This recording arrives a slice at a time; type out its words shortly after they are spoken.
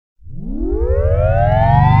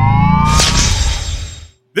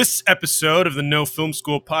This episode of the No Film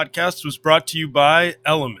School podcast was brought to you by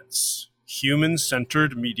Elements,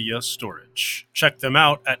 human-centered media storage. Check them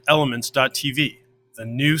out at elements.tv, the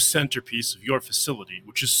new centerpiece of your facility,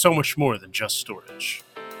 which is so much more than just storage.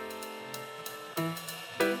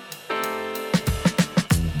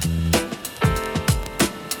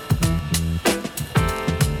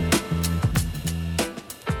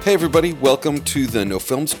 Hey everybody, welcome to the No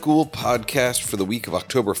Film School podcast for the week of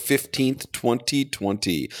October 15th,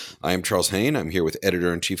 2020. I am Charles Hain. I'm here with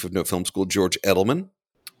Editor-in-Chief of No Film School, George Edelman.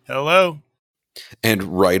 Hello.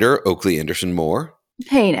 And writer, Oakley Anderson Moore.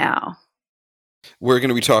 Hey now. We're going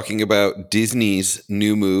to be talking about Disney's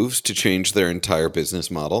new moves to change their entire business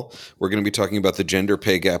model. We're going to be talking about the gender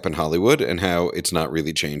pay gap in Hollywood and how it's not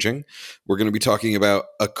really changing. We're going to be talking about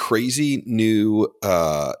a crazy new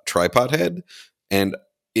tripod head and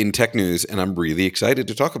in tech news, and I'm really excited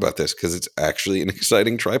to talk about this because it's actually an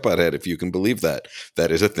exciting tripod head, if you can believe that. That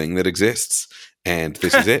is a thing that exists, and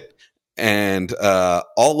this is it. And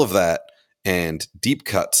all of that and deep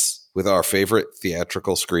cuts with our favorite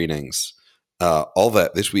theatrical screenings. All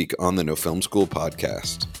that this week on the No Film School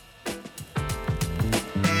podcast.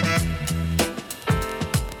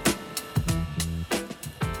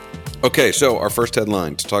 Okay, so our first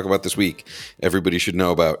headline to talk about this week, everybody should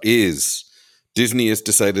know about, is Disney has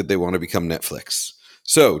decided they want to become Netflix.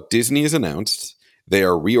 So Disney has announced they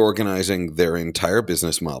are reorganizing their entire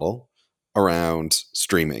business model around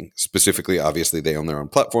streaming. Specifically, obviously, they own their own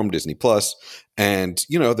platform, Disney Plus. And,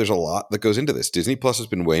 you know, there's a lot that goes into this. Disney Plus has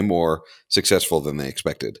been way more successful than they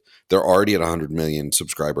expected. They're already at 100 million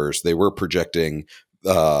subscribers. They were projecting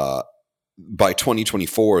by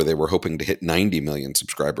 2024, they were hoping to hit 90 million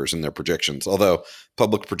subscribers in their projections. Although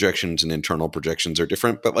public projections and internal projections are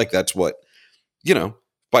different. But like that's what, you know,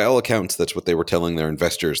 by all accounts, that's what they were telling their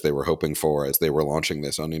investors they were hoping for as they were launching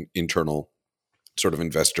this on internal sort of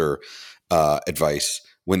investor advice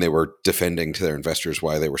when they were defending to their investors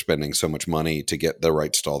why they were spending so much money to get the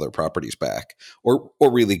rights to all their properties back, or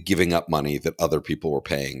really giving up money that other people were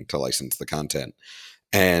paying to license the content.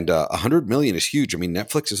 And 100 million is huge. I mean,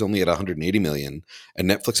 Netflix is only at 180 million, and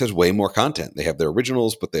Netflix has way more content. They have their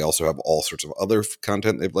originals, but they also have all sorts of other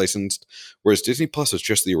content they've licensed, whereas Disney Plus is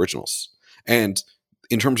just the originals. And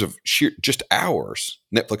in terms of sheer just hours,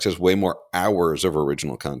 Netflix has way more hours of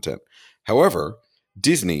original content. However,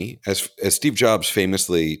 Disney, as Steve Jobs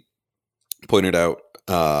famously pointed out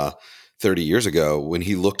 30 years ago, when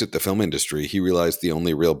he looked at the film industry, he realized the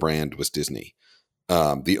only real brand was Disney.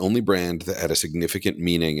 The only brand that had a significant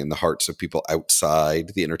meaning in the hearts of people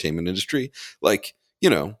outside the entertainment industry. Like, you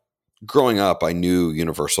know, growing up, I knew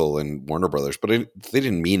Universal and Warner Brothers, but they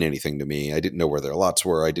didn't mean anything to me. I didn't know where their lots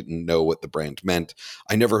were. I didn't know what the brand meant.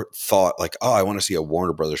 I never thought like, oh, I want to see a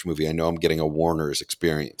Warner Brothers movie. I know I'm getting a Warner's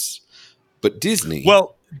experience. But Disney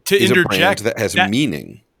is a brand that has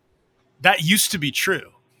meaning. That used to be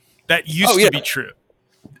true. That used to be true.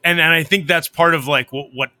 And I think that's part of like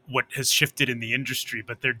what has shifted in the industry.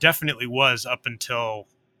 But there definitely was, up until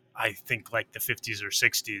I think like the 50s or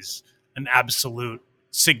 60s, an absolute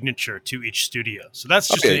signature to each studio. So that's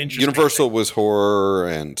just an interesting Universal thing. was horror,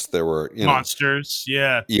 and there were monsters.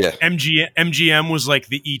 Yeah. MGM was like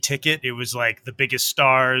the e-ticket. It was like the biggest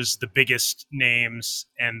stars, the biggest names,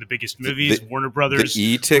 and the biggest movies. Warner Brothers. The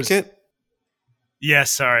e-ticket?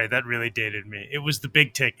 Sorry, that really dated me. It was the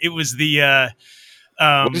big ticket. It was the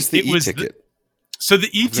what is the e-ticket? So the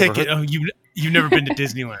e-ticket, you've never been to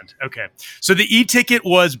Disneyland. Okay. So the e-ticket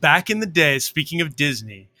was, back in the day, speaking of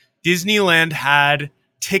Disney, Disneyland had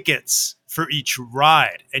tickets for each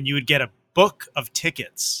ride, and you would get a book of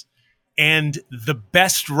tickets, and the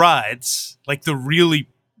best rides, like the really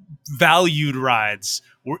valued rides,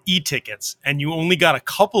 were e-tickets, and you only got a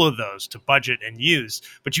couple of those to budget and use,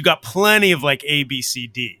 but you got plenty of like A, B, C,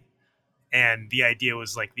 D. And the idea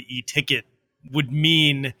was like the e-ticket would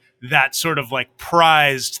mean that sort of like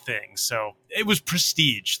prized thing. So it was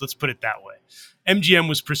prestige, let's put it that way. MGM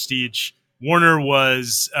was prestige. Warner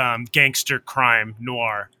was gangster crime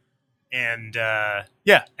noir. And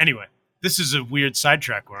anyway, this is a weird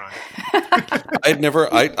sidetrack we're on.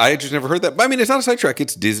 I just never heard that. But I mean, it's not a sidetrack,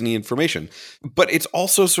 it's Disney information. But it's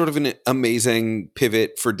also sort of an amazing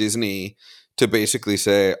pivot for Disney to basically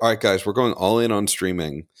say, all right, guys, we're going all in on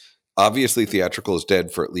streaming. Obviously, theatrical is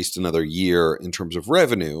dead for at least another year in terms of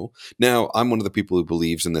revenue. Now, I'm one of the people who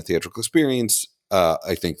believes in the theatrical experience.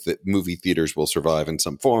 I think that movie theaters will survive in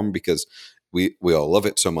some form because we all love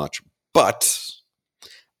it so much. But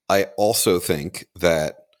I also think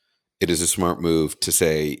that it is a smart move to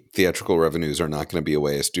say theatrical revenues are not going to be a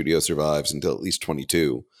way a studio survives until at least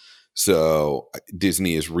 22. So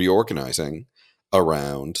Disney is reorganizing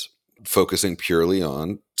around focusing purely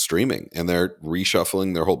on streaming, and they're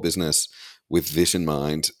reshuffling their whole business with this in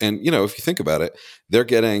mind. And if you think about it, they're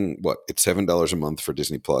getting it's $7 a month for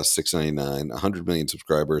Disney Plus, $6.99, 100 million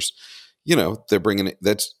subscribers. They're bringing it,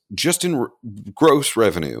 that's just in gross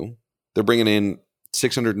revenue. They're bringing in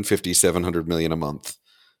 650, 700 million a month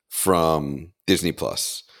from Disney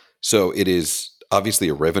Plus. So it is obviously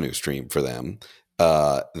a revenue stream for them.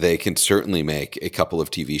 They can certainly make a couple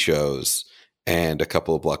of TV shows and a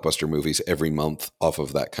couple of blockbuster movies every month off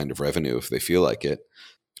of that kind of revenue if they feel like it.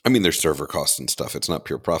 I mean, there's server costs and stuff. It's not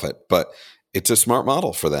pure profit, but it's a smart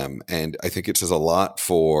model for them. And I think it says a lot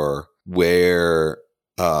for where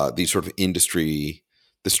these sort of industry,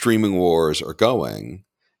 the streaming wars are going,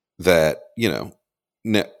 that,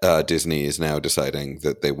 Disney is now deciding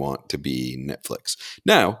that they want to be Netflix.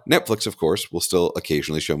 Now, Netflix, of course, will still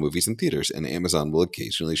occasionally show movies in theaters, and Amazon will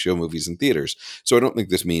occasionally show movies in theaters. So I don't think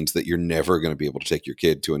this means that you're never going to be able to take your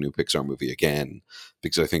kid to a new Pixar movie again,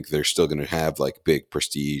 because I think they're still going to have like big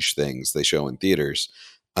prestige things they show in theaters.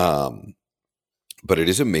 But it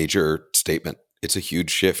is a major statement. It's a huge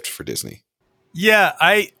shift for Disney. Yeah,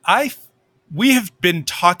 we have been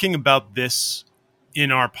talking about this in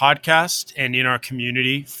our podcast and in our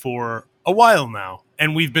community for a while now.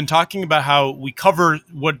 And we've been talking about how we cover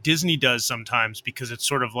what Disney does sometimes, because it's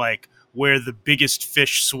sort of like where the biggest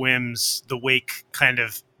fish swims, the wake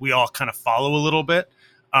we all kind of follow a little bit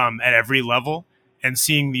at every level. And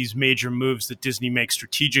seeing these major moves that Disney makes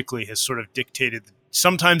strategically has sort of dictated.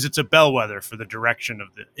 Sometimes it's a bellwether for the direction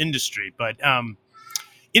of the industry. But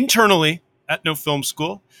internally at No Film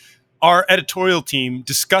School, our editorial team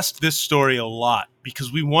discussed this story a lot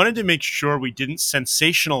because we wanted to make sure we didn't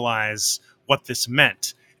sensationalize what this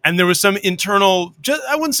meant. And there was some internal,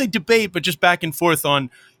 I wouldn't say debate, but just back and forth on,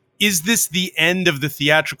 is this the end of the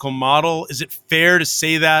theatrical model? Is it fair to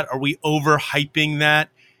say that? Are we overhyping that?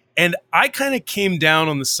 And I kind of came down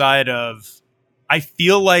on the side of, I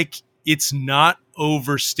feel like it's not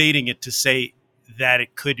overstating it to say that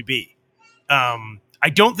it could be. I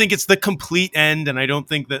don't think it's the complete end, and I don't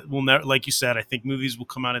think that we'll never, like you said, I think movies will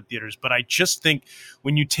come out in theaters. But I just think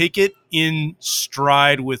when you take it in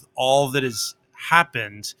stride with all that has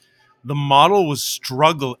happened, the model was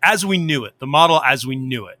struggle as we knew it. The model as we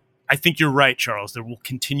knew it. I think you're right, Charles. There will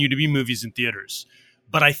continue to be movies in theaters.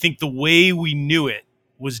 But I think the way we knew it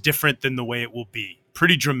was different than the way it will be,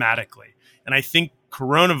 pretty dramatically. And I think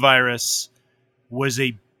coronavirus was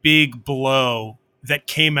a big blow that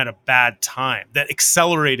came at a bad time, that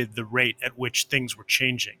accelerated the rate at which things were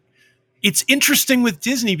changing. It's interesting with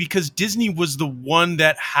Disney because Disney was the one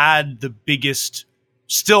that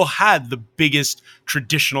still had the biggest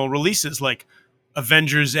traditional releases, like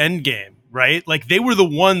Avengers Endgame, right? Like they were the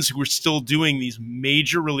ones who were still doing these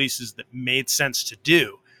major releases that made sense to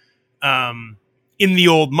do in the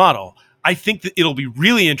old model. I think that it'll be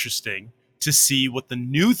really interesting to see what the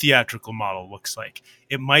new theatrical model looks like.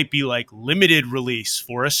 It might be like limited release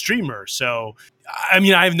for a streamer. So, I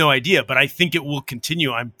mean, I have no idea, but I think it will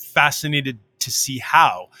continue. I'm fascinated to see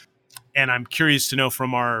how. And I'm curious to know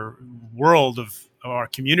from our world of our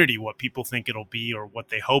community what people think it'll be or what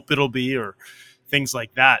they hope it'll be or things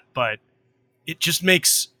like that. But it just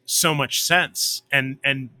makes so much sense. And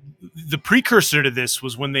the precursor to this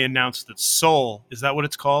was when they announced that Soul, is that what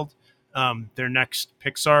it's called? Their next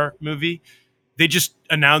Pixar movie, they just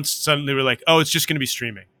announced suddenly, they were like, oh, it's just going to be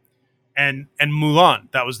streaming. And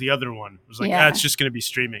Mulan, that was the other one. It was like, it's just going to be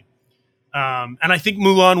streaming. And I think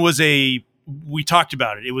Mulan was we talked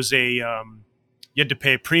about it. It was you had to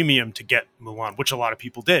pay a premium to get Mulan, which a lot of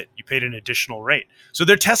people did. You paid an additional rate. So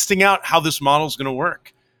they're testing out how this model is going to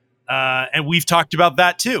work. And we've talked about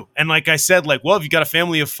that too. And like I said, if you've got a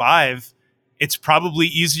family of 5, it's probably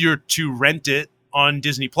easier to rent it on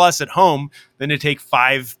Disney Plus at home than to take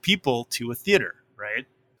 5 people to a theater, right?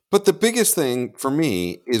 But the biggest thing for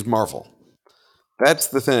me is Marvel. That's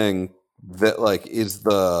the thing that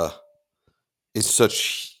is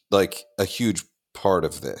such a huge part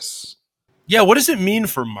of this. Yeah, what does it mean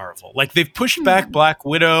for Marvel? Like they've pushed back Black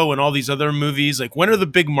Widow and all these other movies. Like when are the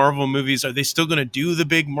big Marvel movies? Are they still going to do the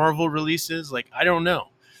big Marvel releases? I don't know.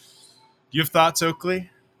 Do you have thoughts, Oakley?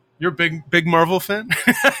 You're a big Marvel fan?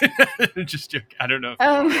 Just joking. I don't know.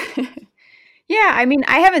 Yeah, I mean,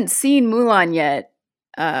 I haven't seen Mulan yet.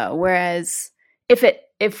 Whereas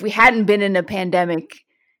if we hadn't been in a pandemic,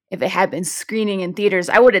 if it had been screening in theaters,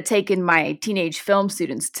 I would have taken my teenage film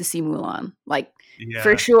students to see Mulan.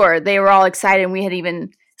 For sure. They were all excited. And we had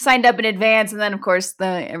even signed up in advance. And then, of course,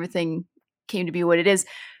 everything came to be what it is.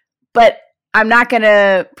 But I'm not going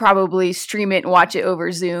to probably stream it and watch it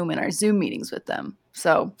over Zoom in our Zoom meetings with them.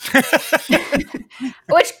 So,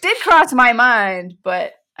 which did cross my mind,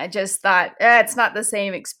 but I just thought it's not the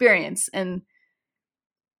same experience. And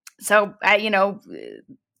so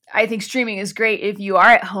I think streaming is great if you are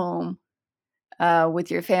at home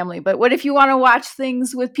with your family. But what if you want to watch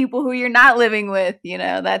things with people who you're not living with?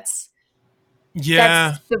 That's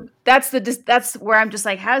that's where I'm just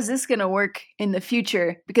like, how's this going to work in the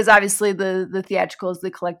future? Because obviously the theatrical is the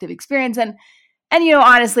collective experience, and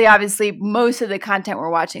honestly, obviously, most of the content we're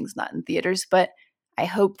watching is not in theaters. But I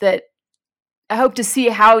hope to see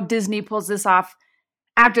how Disney pulls this off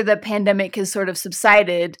after the pandemic has sort of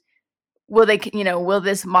subsided. Will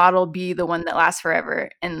this model be the one that lasts forever?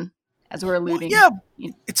 And as we're alluding,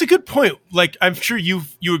 it's a good point. Like, I'm sure you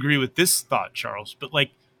agree with this thought, Charles, but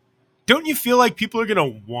like, don't you feel like people are going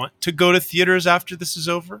to want to go to theaters after this is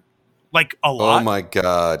over? Like, a lot? Oh my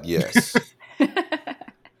God, yes.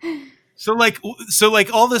 So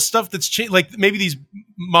all this stuff that's changed, like maybe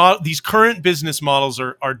these current business models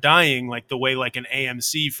are dying, like the way like an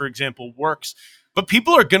AMC, for example, works. But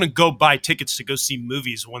people are going to go buy tickets to go see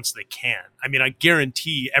movies once they can. I mean, I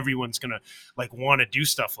guarantee everyone's going to like want to do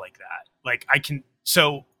stuff like that. Like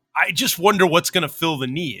so I just wonder what's going to fill the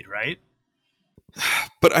need, right?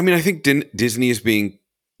 But I mean, I think Disney is being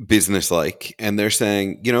businesslike, and they're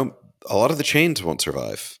saying, a lot of the chains won't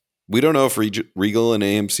survive. We don't know if Regal and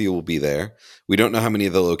AMC will be there. We don't know how many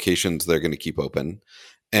of the locations they're going to keep open.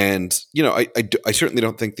 And, I certainly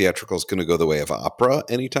don't think theatrical is going to go the way of opera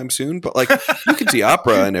anytime soon. But like, you can see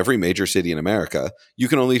opera in every major city in America. You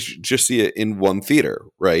can only just see it in one theater,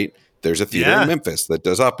 right? There's a theater in Memphis that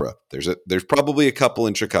does opera. There's probably a couple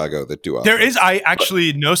in Chicago that do opera. There is. I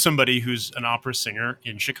actually know somebody who's an opera singer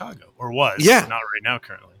in Chicago, or was. Yeah. Not right now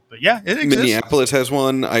currently. But yeah, it exists. Minneapolis has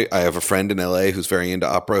one. I have a friend in LA who's very into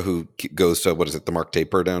opera who goes to, the Mark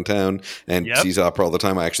Taper downtown and sees opera all the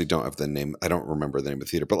time. I actually don't have the name. I don't remember the name of the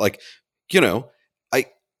theater. But like,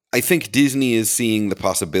 I think Disney is seeing the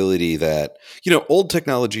possibility that, old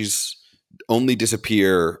technologies only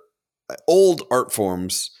disappear. Old art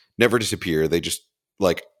forms never disappear. They just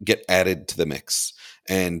like get added to the mix.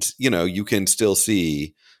 And, you can still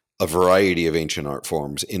see a variety of ancient art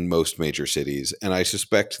forms in most major cities. And I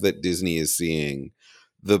suspect that Disney is seeing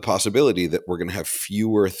the possibility that we're going to have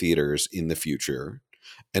fewer theaters in the future.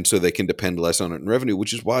 And so they can depend less on it in revenue,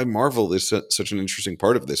 which is why Marvel is such an interesting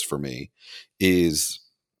part of this for me, is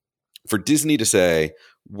for Disney to say,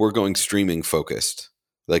 we're going streaming focused.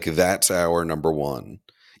 Like, that's our number one,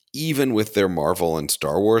 even with their Marvel and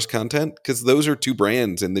Star Wars content, because those are two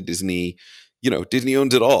brands in the Disney. Disney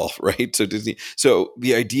owns it all, right? So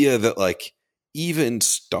the idea that like even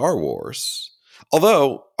Star Wars,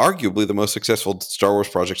 although arguably the most successful Star Wars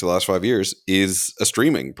project of the last 5 years is a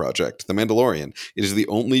streaming project, The Mandalorian. It is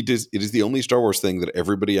the only Star Wars thing that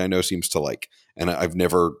everybody I know seems to like, and I've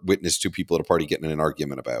never witnessed two people at a party getting in an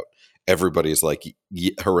argument about. Everybody is like,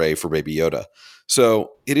 hooray for Baby Yoda.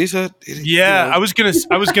 So it is I was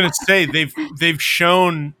gonna say they've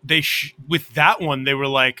shown with that one they were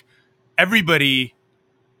like.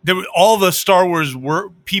 All the Star Wars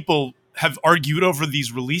people have argued over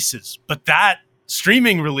these releases, but that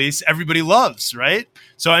streaming release everybody loves, right?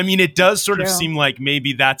 So I mean, it does sort of seem like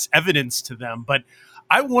maybe that's evidence to them. But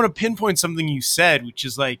I want to pinpoint something you said, which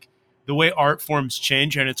is like the way art forms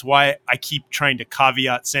change, and it's why I keep trying to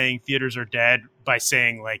caveat saying theaters are dead by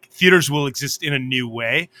saying like theaters will exist in a new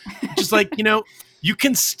way, which is like you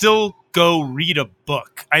can still go read a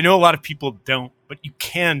book. I know a lot of people don't, but you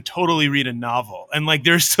can totally read a novel. And like,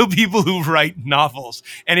 there's still people who write novels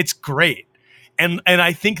and it's great. And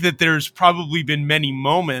I think that there's probably been many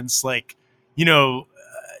moments like,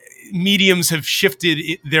 mediums have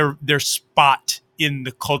shifted their spot in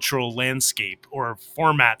the cultural landscape, or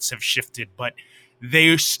formats have shifted, but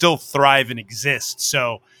they still thrive and exist.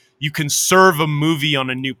 So you can serve a movie on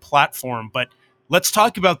a new platform, but let's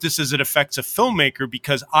talk about this as it affects a filmmaker,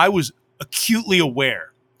 because I was acutely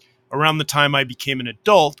aware around the time I became an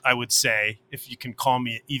adult, I would say, if you can call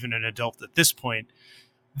me even an adult at this point,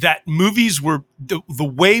 that movies were the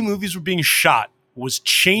way movies were being shot was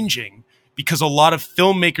changing because a lot of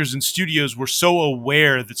filmmakers and studios were so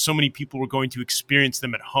aware that so many people were going to experience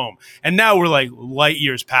them at home. And now we're like light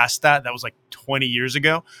years past that. That was like 20 years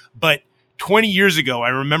ago. But 20 years ago, I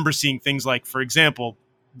remember seeing things like, for example,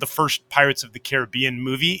 the first Pirates of the Caribbean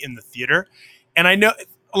movie in the theater. And I know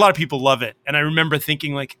a lot of people love it. And I remember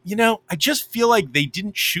thinking like, I just feel like they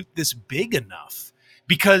didn't shoot this big enough,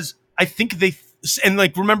 because I think and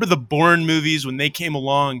like, remember the Bourne movies when they came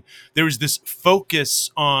along, there was this focus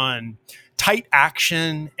on tight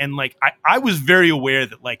action. And like, I was very aware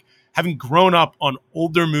that like having grown up on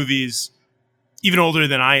older movies, even older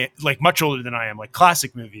than much older than I am, like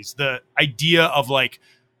classic movies, the idea of like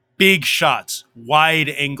big shots, wide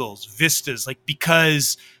angles, vistas, like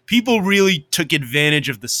because people really took advantage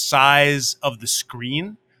of the size of the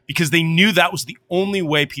screen because they knew that was the only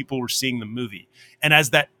way people were seeing the movie. And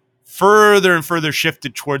as that further and further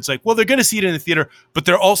shifted towards like, well, they're going to see it in the theater, but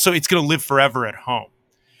it's going to live forever at home.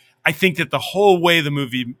 I think that the whole way the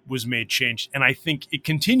movie was made changed. And I think it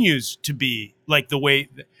continues to be like the way,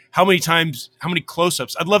 how many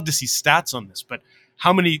close-ups, I'd love to see stats on this, but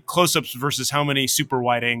how many close-ups versus how many super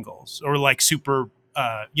wide angles or like super,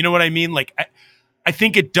 you know what I mean? Like, I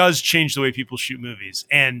think it does change the way people shoot movies.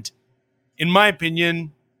 And in my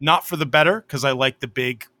opinion, not for the better, because I like the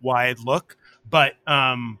big wide look, but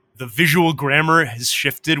the visual grammar has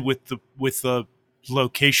shifted with the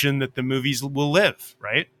location that the movies will live,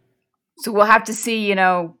 right? So we'll have to see, you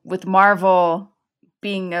know, with Marvel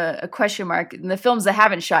being a question mark, and the films that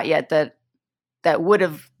haven't shot yet that would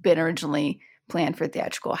have been originally planned for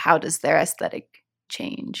theatrical, how does their aesthetic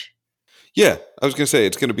change? Yeah, I was going to say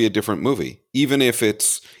it's going to be a different movie. Even if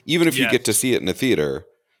you get to see it in a theater,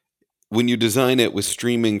 when you design it with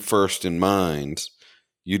streaming first in mind,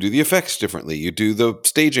 you do the effects differently. You do the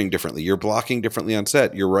staging differently. You're blocking differently on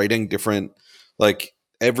set. You're writing different, like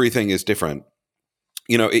everything is different.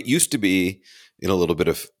 You know, it used to be, in a little bit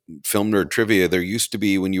of film nerd trivia, there used to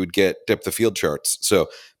be when you would get depth of field charts. So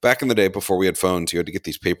back in the day before we had phones, you had to get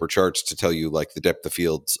these paper charts to tell you like the depth of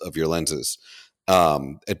fields of your lenses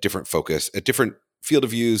at different focus, at different field of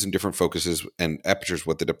views and different focuses and apertures,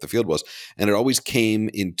 what the depth of field was. And it always came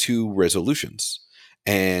in two resolutions.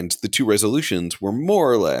 And the two resolutions were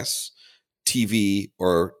more or less TV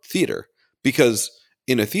or theater, because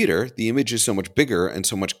in a theater, the image is so much bigger and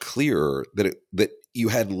so much clearer that you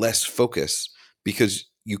had less focus because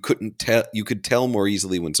you could tell more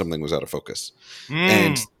easily when something was out of focus.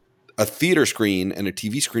 And a theater screen and a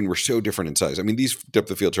TV screen were so different in size. I mean, these depth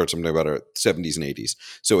of field charts I'm talking about are 70s and 80s.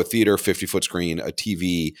 So a theater, 50-foot screen, a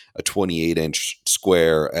TV, a 28-inch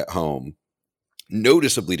square at home,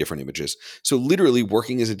 noticeably different images. So literally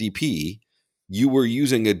working as a DP, you were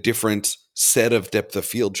using a different set of depth of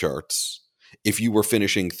field charts if you were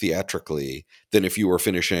finishing theatrically than if you were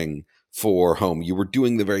finishing for home. You were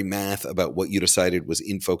doing the very math about what you decided was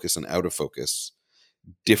in focus and out of focus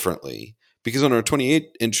differently. Because on a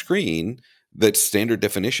 28-inch screen, that's standard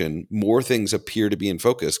definition, more things appear to be in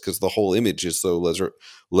focus because the whole image is so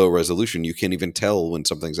low resolution. You can't even tell when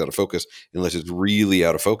something's out of focus unless it's really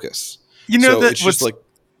out of focus. You know, so it's just like,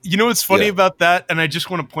 you know what's funny about that? And I just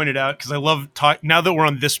want to point it out because I love now that we're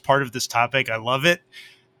on this part of this topic, I love it.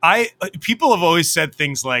 People have always said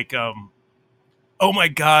things like, oh my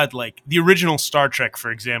God, like the original Star Trek,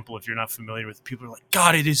 for example, if you're not familiar with it, people are like,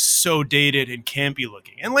 God, it is so dated and campy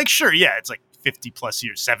looking. And like, sure, yeah, it's like 50 plus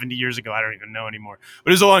years, 70 years ago. I don't even know anymore,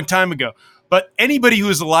 but it was a long time ago. But anybody who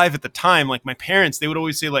was alive at the time, like my parents, they would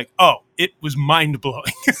always say like, oh, it was mind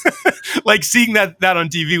blowing. Like seeing that on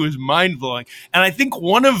TV was mind blowing. And I think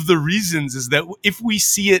one of the reasons is that if we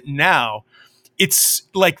see it now, it's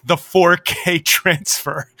like the 4K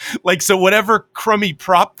transfer. Like, so whatever crummy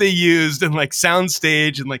prop they used and like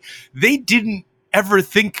soundstage and like, they didn't ever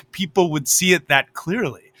think people would see it that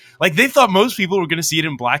clearly. Like they thought most people were going to see it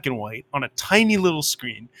in black and white on a tiny little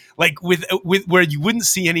screen, like with where you wouldn't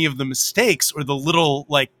see any of the mistakes or the little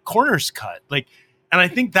like corners cut. Like, and I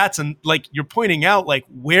think that's like you're pointing out like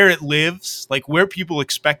where it lives, like where people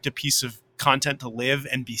expect a piece of content to live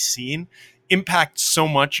and be seen impacts so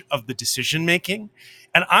much of the decision making.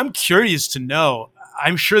 And I'm curious to know,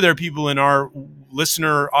 I'm sure there are people in our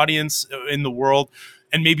listener audience in the world,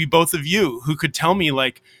 and maybe both of you, who could tell me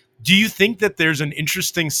like, do you think that there's an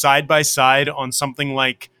interesting side-by-side on something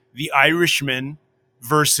like The Irishman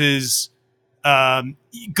versus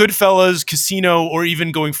Goodfellas, Casino, or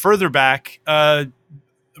even going further back,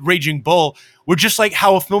 Raging Bull, where just like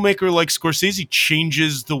how a filmmaker like Scorsese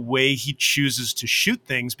changes the way he chooses to shoot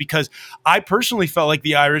things? Because I personally felt like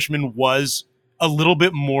The Irishman was a little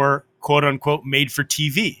bit more, quote unquote, made for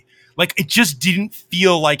TV. Like it just didn't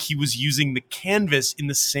feel like he was using the canvas in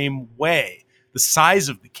the same way. The size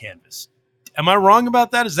of the canvas. Am I wrong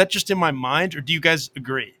about that? Is that just in my mind, or do you guys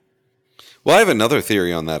agree? Well, I have another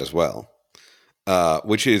theory on that as well,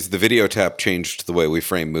 which is the video tap changed the way we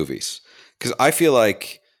frame movies. Because I feel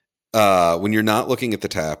like when you're not looking at the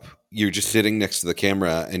tap, you're just sitting next to the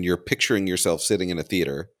camera and you're picturing yourself sitting in a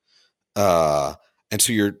theater. And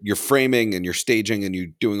so you're framing and you're staging and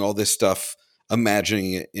you're doing all this stuff,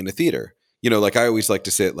 imagining it in a theater. You know, like I always like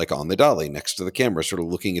to sit like on the dolly next to the camera, sort of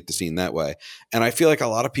looking at the scene that way. And I feel like a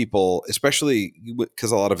lot of people, especially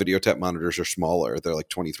because a lot of video tap monitors are smaller, they're like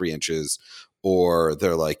 23 inches or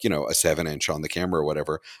they're like, a 7-inch on the camera or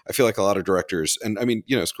whatever. I feel like a lot of directors, and I mean,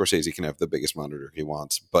 Scorsese can have the biggest monitor he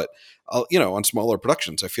wants, but on smaller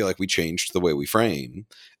productions, I feel like we changed the way we frame.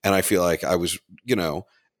 And I feel like I was,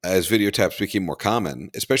 as video taps became more common,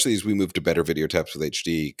 especially as we moved to better video taps with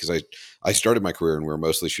HD, because I started my career and we were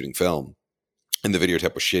mostly shooting film, and the video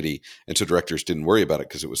tap was shitty, and so directors didn't worry about it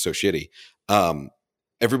because it was so shitty.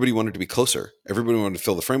 Everybody wanted to be closer. Everybody wanted to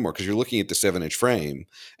fill the frame more, because you're looking at the 7-inch frame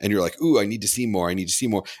and you're like, ooh, I need to see more. I need to see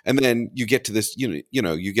more. And then you get to this, you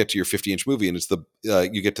get to your 50-inch movie, and it's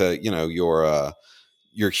you get to, you're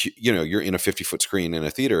in a 50-foot screen in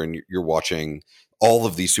a theater, and you're watching all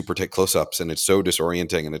of these super tight close-ups, and it's so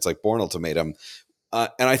disorienting, and it's like Bourne Ultimatum.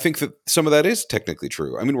 And I think that some of that is technically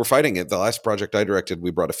true. I mean, we're fighting it. The last project I directed,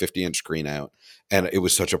 we brought a 50-inch screen out, and it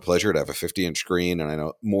was such a pleasure to have a 50-inch screen. And I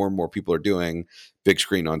know more and more people are doing big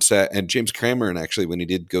screen on set. And James Cameron, actually, when he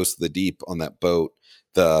did Ghost of the Deep on that boat,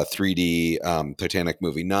 the 3D Titanic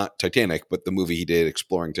movie, not Titanic, but the movie he did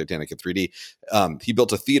exploring Titanic in 3D, he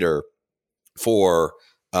built a theater for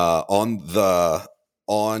on the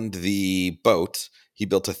boat. He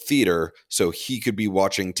built a theater so he could be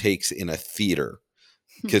watching takes in a theater,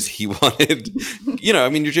 because he wanted,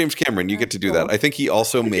 you're James Cameron, you get to do that. I think he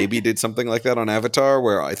also maybe did something like that on Avatar,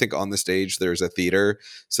 where I think on the stage there's a theater,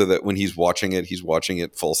 so that when he's watching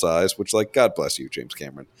it full size, which, like, God bless you, James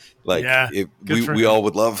Cameron. Like, yeah, we all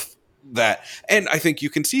would love that. And I think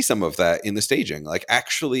you can see some of that in the staging. Like,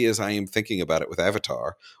 actually, as I am thinking about it with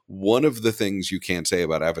Avatar, one of the things you can say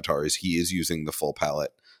about Avatar is he is using the full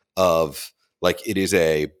palette of, like, it is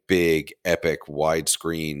a big, epic,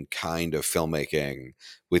 widescrreen kind of filmmaking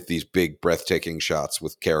with these big, breathtaking shots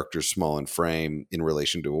with characters small in frame in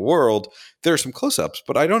relation to a world. There are some close-ups,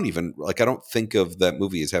 but I don't think of that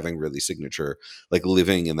movie as having really signature, like,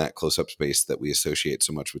 living in that close-up space that we associate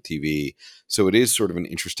so much with TV. So it is sort of an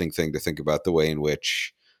interesting thing to think about, the way in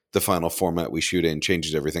which the final format we shoot in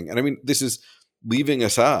changes everything. And I mean, this is leaving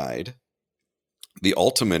aside the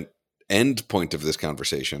ultimate end point of this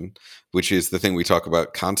conversation, which is the thing we talk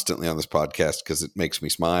about constantly on this podcast because it makes me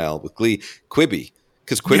smile with glee, Quibi.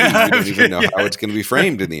 Because Quibi, we don't even know how it's going to be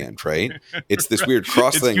framed in the end, right? It's this weird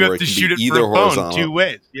cross thing where it can be either horizontal, 2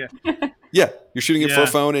 ways. Yeah, you're shooting it for a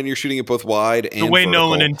phone, and you're shooting it both wide and the way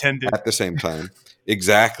Nolan intended at the same time.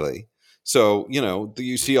 Exactly. So,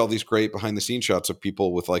 you see all these great behind the scenes shots of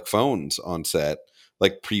people with, like, phones on set,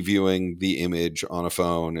 like previewing the image on a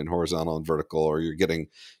phone in horizontal and vertical, or you're getting,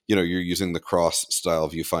 you're using the cross style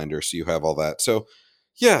viewfinder. So you have all that. So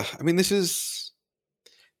yeah, I mean, this is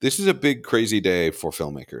a big, crazy day for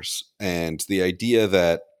filmmakers. And the idea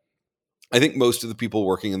that I think most of the people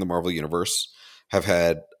working in the Marvel Universe have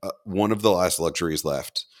had one of the last luxuries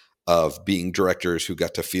left of being directors who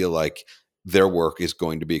got to feel like their work is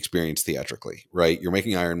going to be experienced theatrically, right? You're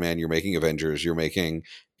making Iron Man, you're making Avengers, you're making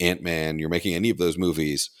Ant-Man, you're making any of those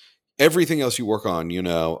movies. Everything else you work on,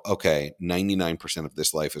 okay, 99% of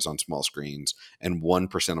this life is on small screens, and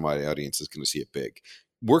 1% of my audience is going to see it big.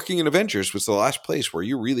 Working in Avengers was the last place where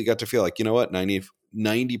you really got to feel like,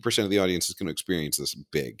 90% of the audience is going to experience this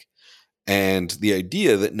big. And the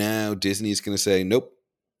idea that now Disney is going to say, nope,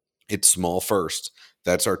 it's small first.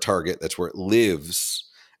 That's our target. That's where it lives.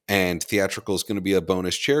 And theatrical is going to be a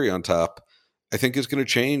bonus cherry on top, I think is going to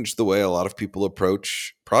change the way a lot of people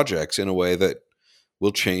approach projects in a way that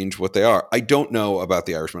will change what they are. I don't know about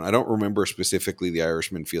The Irishman. I don't remember specifically The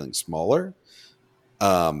Irishman feeling smaller.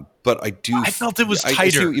 But I felt it was tighter. I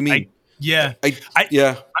see what you mean.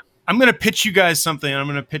 I'm going to pitch you guys something, and I'm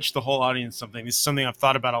going to pitch the whole audience something. This is something I've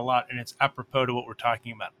thought about a lot, and it's apropos to what we're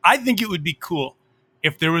talking about. I think it would be cool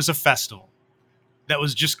if there was a festival that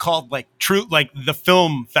was just called like the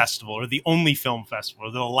film festival, or the only film festival,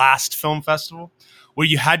 or the last film festival, where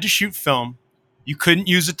you had to shoot film, you couldn't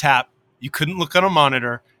use a tap, you couldn't look on a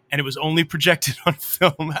monitor, and it was only projected on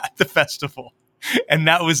film at the festival, and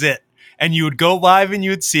that was it. And you would go live and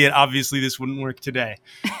you would see it. Obviously, this wouldn't work today,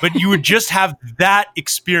 but you would just have that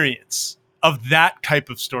experience of that type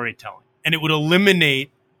of storytelling, and it would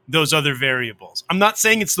eliminate those other variables. I'm not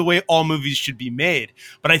saying it's the way all movies should be made,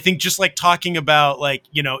 but I think just like talking about, like,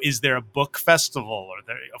 is there a book festival, or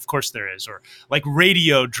of course there is, or like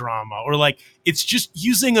radio drama, or like it's just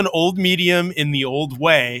using an old medium in the old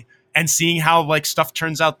way and seeing how like stuff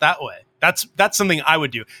turns out that way. That's something I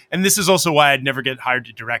would do. And this is also why I'd never get hired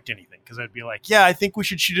to direct anything, because I'd be like, yeah, I think we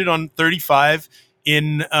should shoot it on 35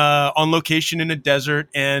 on location in a desert,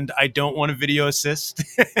 and I don't want a video assist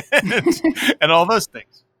and all those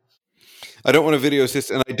things. I don't want a video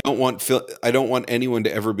assistant, and I don't want anyone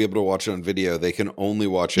to ever be able to watch it on video. They can only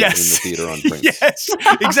watch it in the theater on print. Yes,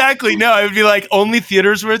 exactly. No, it would be like only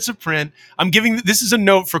theaters where it's a print. This is a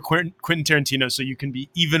note for Quentin Tarantino, so you can be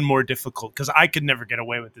even more difficult, because I could never get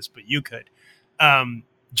away with this, but you could.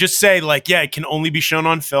 Just say like, yeah, it can only be shown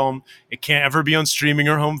on film. It can't ever be on streaming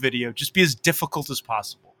or home video. Just be as difficult as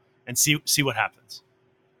possible and see what happens.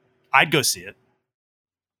 I'd go see it.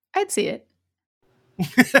 I'd see it.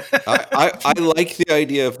 I like the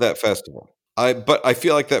idea of that festival. But I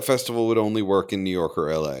feel like that festival would only work in New York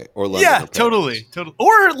or LA or London. Yeah, totally.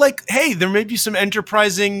 Or like, hey, there may be some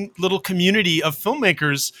enterprising little community of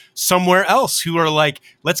filmmakers somewhere else who are like,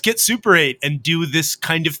 let's get Super 8 and do this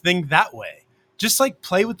kind of thing that way. Just like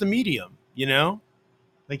play with the medium, you know?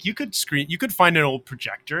 Like you could find an old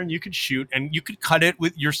projector and you could shoot and you could cut it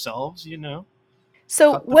with yourselves, you know?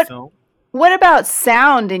 So what about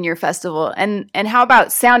sound in your festival? And how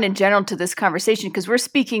about sound in general to this conversation? Because we're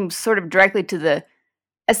speaking sort of directly to the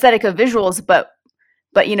aesthetic of visuals, but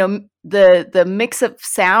you know, the mix of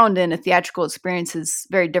sound in a theatrical experience is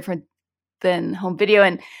very different than home video.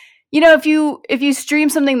 And you know, if you stream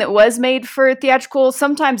something that was made for theatrical,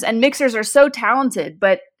 sometimes, and mixers are so talented,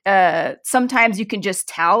 but sometimes you can just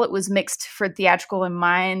tell it was mixed for theatrical in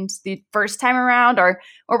mind the first time around or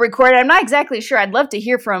recorded. I'm not exactly sure. I'd love to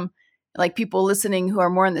hear from like people listening who are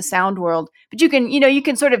more in the sound world, but you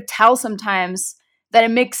can sort of tell sometimes that a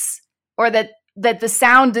mix or that the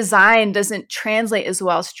sound design doesn't translate as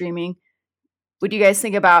well streaming. What do you guys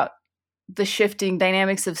think about the shifting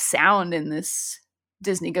dynamics of sound in this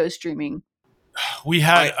Disney Go streaming? We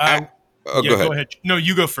had go ahead. No,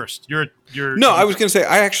 you go first. You're No, I was going to say,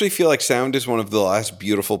 I actually feel like sound is one of the last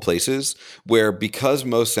beautiful places where, because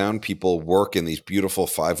most sound people work in these beautiful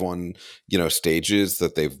 5/1, stages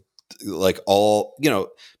that they've like all,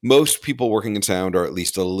 most people working in sound are at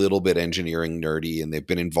least a little bit engineering nerdy and they've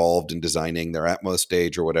been involved in designing their Atmos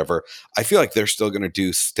stage or whatever. I feel like they're still going to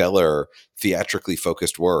do stellar theatrically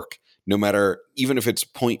focused work. No matter, even if it's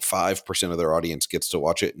 0.5% of their audience gets to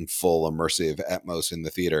watch it in full immersive Atmos in the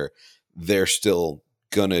theater, they're still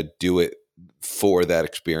gonna do it for that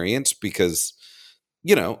experience because,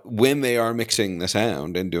 when they are mixing the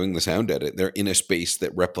sound and doing the sound edit, they're in a space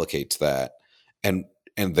that replicates that, and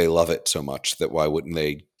they love it so much that why wouldn't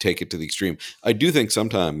they take it to the extreme? I do think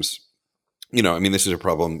sometimes, this is a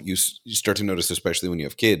problem you start to notice, especially when you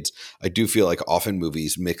have kids. I do feel like often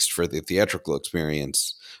movies mixed for the theatrical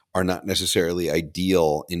experience are not necessarily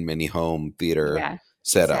ideal in many home theater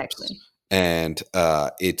setups. Exactly. And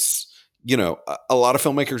it's, a lot of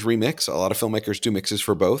filmmakers remix. A lot of filmmakers do mixes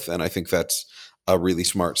for both. And I think that's a really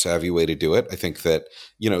smart, savvy way to do it. I think that,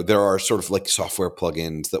 there are sort of like software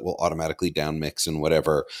plugins that will automatically down mix and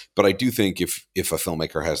whatever. But I do think if a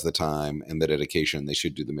filmmaker has the time and the dedication, they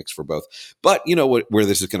should do the mix for both. But where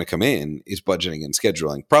this is going to come in is budgeting and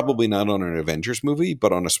scheduling. Probably not on an Avengers movie,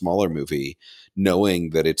 but on a smaller movie,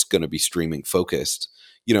 knowing that it's going to be streaming focused.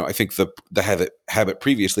 I think the habit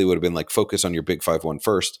previously would have been like focus on your big 5/1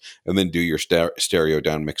 first and then do your stereo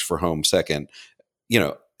down mix for home second.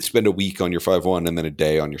 Spend a week on your 5/1 and then a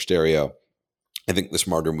day on your stereo. I think the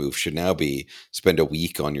smarter move should now be spend a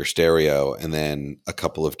week on your stereo and then a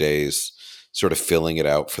couple of days sort of filling it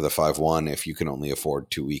out for the 5/1 if you can only afford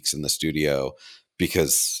 2 weeks in the studio,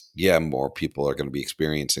 because more people are going to be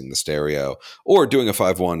experiencing the stereo, or doing a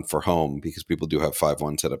 5/1 for home because people do have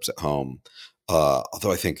 5/1 setups at home.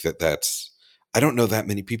 Although I think I don't know that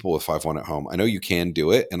many people with 5/1 at home. I know you can do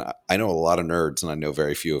it, and I know a lot of nerds, and I know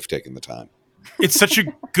very few have taken the time. It's such a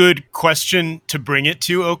good question to bring it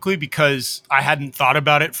to, Oakley, because I hadn't thought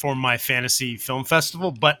about it for my fantasy film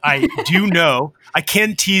festival, but I do know, I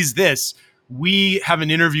can tease this. We have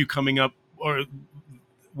an interview coming up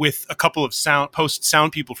with a couple of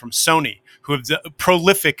post-sound people from Sony who have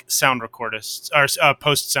prolific sound recordists, or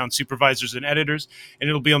post-sound supervisors and editors, and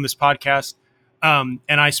it'll be on this podcast. And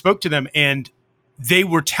I spoke to them, and they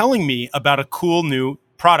were telling me about a cool new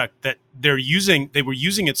product that they were using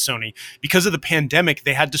at Sony. Because of the pandemic,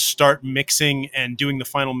 they had to start mixing and doing the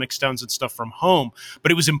final mix downs and stuff from home,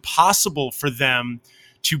 but it was impossible for them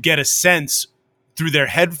to get a sense through their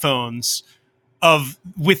headphones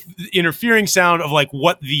with interfering sound of like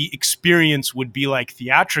what the experience would be like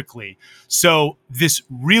theatrically. So this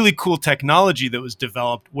really cool technology that was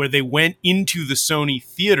developed, where they went into the Sony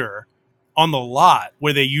theater on the lot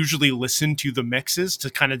where they usually listen to the mixes to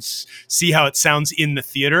kind of see how it sounds in the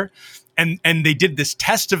theater. And they did this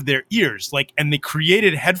test of their ears, and they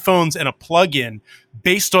created headphones and a plug-in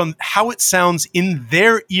based on how it sounds in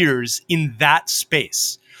their ears in that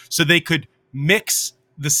space. So they could mix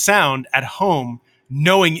the sound at home,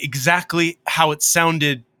 knowing exactly how it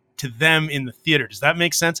sounded to them in the theater. Does that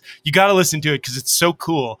make sense? You got to listen to it because it's so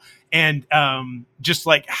cool. And just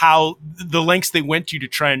like how the lengths they went to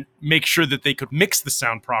try and make sure that they could mix the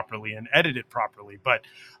sound properly and edit it properly. But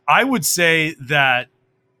I would say that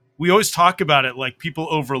we always talk about it like people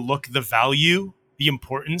overlook the value, the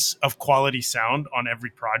importance of quality sound on every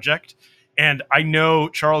project. And I know,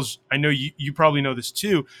 Charles, I know you probably know this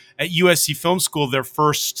too. At USC Film School, their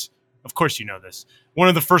first, of course you know this, one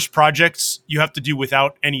of the first projects you have to do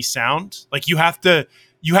without any sound. Like you have to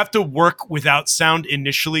work without sound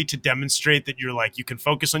initially to demonstrate that you're like, you can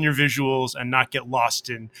focus on your visuals and not get lost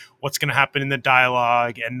in what's going to happen in the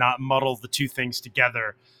dialogue and not muddle the two things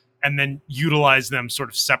together, and then utilize them sort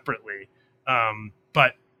of separately.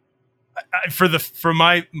 But for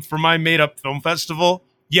my made up film festival,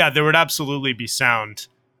 yeah, there would absolutely be sound,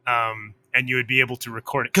 and you would be able to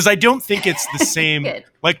record it. Because I don't think it's the same,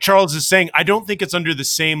 like Charles is saying, I don't think it's under the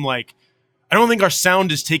same, like, I don't think our sound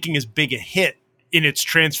is taking as big a hit in its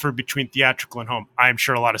transfer between theatrical and home. I'm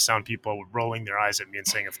sure a lot of sound people were rolling their eyes at me and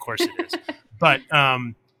saying, of course it is. But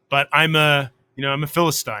I'm a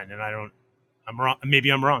Philistine, and I'm wrong. Maybe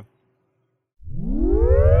I'm wrong.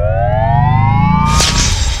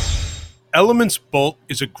 Elements Bolt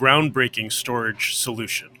is a groundbreaking storage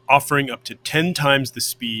solution, offering up to 10 times the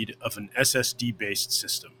speed of an SSD-based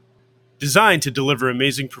system. Designed to deliver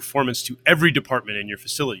amazing performance to every department in your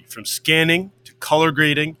facility, from scanning to color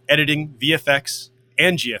grading, editing, VFX,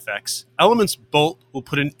 and GFX, Elements Bolt will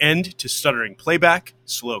put an end to stuttering playback,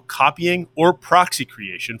 slow copying, or proxy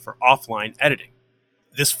creation for offline editing.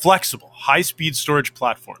 This flexible, high-speed storage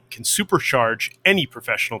platform can supercharge any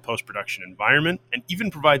professional post-production environment and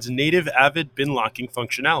even provides native Avid bin locking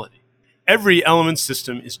functionality. Every Elements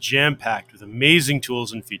system is jam-packed with amazing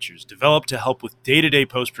tools and features developed to help with day-to-day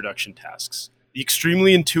post-production tasks. The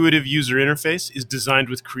extremely intuitive user interface is designed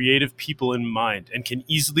with creative people in mind and can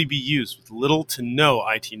easily be used with little to no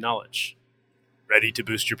IT knowledge. Ready to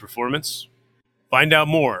boost your performance? Find out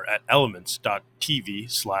more at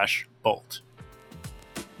elements.tv/bolt.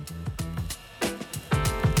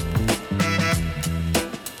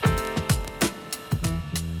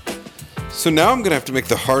 So now I'm going to have to make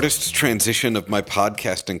the hardest transition of my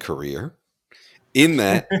podcasting career, in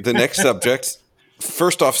that the next subject,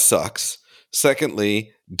 first off, sucks.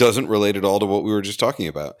 Secondly, doesn't relate at all to what we were just talking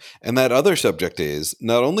about. And that other subject is,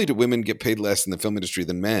 not only do women get paid less in the film industry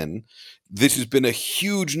than men, this has been a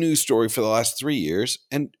huge news story for the last 3 years,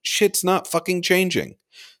 and shit's not fucking changing.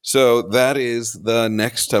 So that is the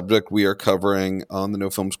next subject we are covering on the No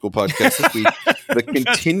Film School podcast this week. The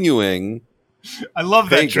continuing... I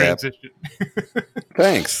love that transition.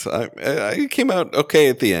 Thanks. I came out okay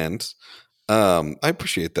at the end. I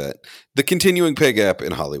appreciate that. The continuing pay gap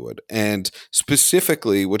in Hollywood. And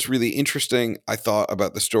specifically, what's really interesting, I thought,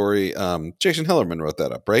 about the story, Jason Hellerman wrote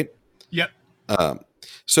that up, right? Yep.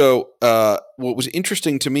 So what was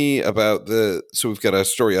interesting to me about so we've got a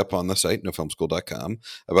story up on the site, nofilmschool.com,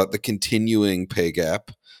 about the continuing pay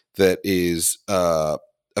gap that is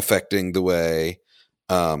affecting the way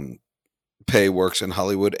pay works in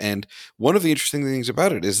Hollywood. And one of the interesting things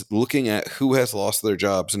about it is looking at who has lost their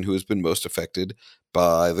jobs and who has been most affected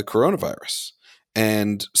by the coronavirus.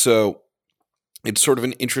 And so it's sort of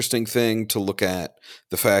an interesting thing to look at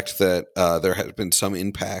the fact that there has been some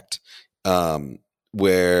impact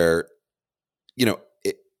where,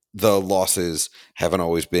 the losses haven't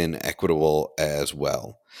always been equitable as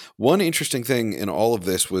well. One interesting thing in all of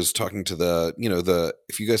this was talking to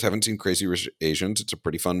if you guys haven't seen Crazy Rich Asians, it's a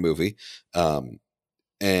pretty fun movie. And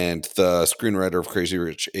the screenwriter of Crazy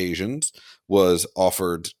Rich Asians was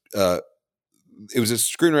offered, it was a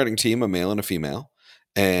screenwriting team, a male and a female.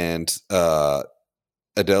 And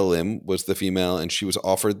Adele Lim was the female, and she was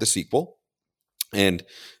offered the sequel. And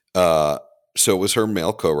so was her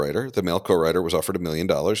male co-writer. The male co-writer was offered $1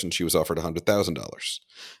 million, and she was offered $100,000.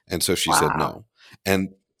 And so she said no. And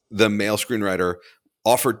the male screenwriter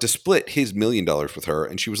offered to split his $1 million with her,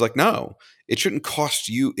 and she was like, no, it shouldn't cost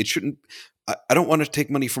you. It shouldn't. I don't want to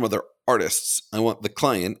take money from other artists. I want the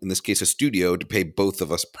client, in this case a studio, to pay both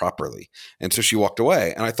of us properly. And so she walked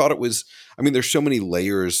away. And I thought it was, there's so many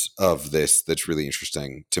layers of this that's really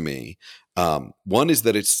interesting to me. One is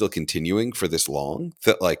that it's still continuing for this long,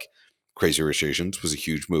 that like Crazy Rich Asians was a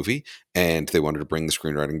huge movie, and they wanted to bring the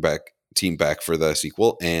screenwriting team back for the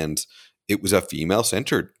sequel, and it was a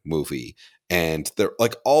female-centered movie. And there,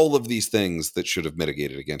 like, all of these things that should have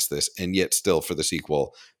mitigated against this, and yet still for the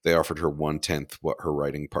sequel, they offered her 1/10 what her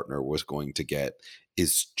writing partner was going to get,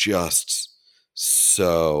 is just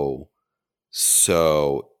so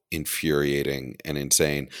infuriating and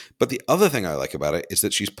insane. But the other thing I like about it is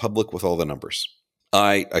that she's public with all the numbers.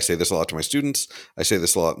 I say this a lot to my students. I say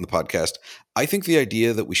this a lot in the podcast. I think the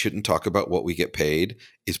idea that we shouldn't talk about what we get paid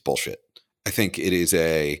is bullshit. I think it is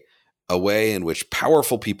a way in which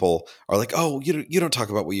powerful people are like, oh, you don't talk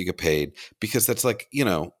about what you get paid, because that's like,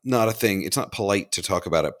 not a thing. It's not polite to talk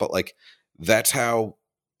about it, but like that's how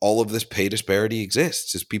all of this pay disparity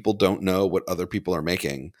exists, is people don't know what other people are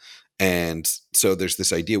making. And so there's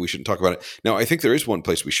this idea we shouldn't talk about it. Now, I think there is one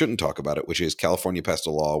place we shouldn't talk about it, which is California passed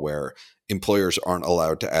a law where employers aren't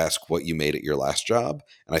allowed to ask what you made at your last job.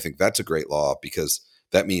 And I think that's a great law, because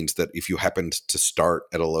that means that if you happened to start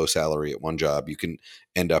at a low salary at one job, you can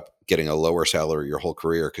end up getting a lower salary your whole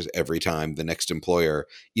career, because every time the next employer,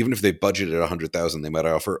 even if they budgeted 100,000, they might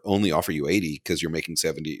only offer you 80 because you're making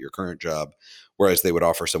 70 at your current job, whereas they would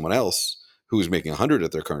offer someone else who was making 100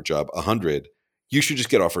 at their current job 100. You should just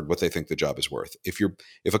get offered what they think the job is worth.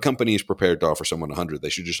 If a company is prepared to offer someone 100, they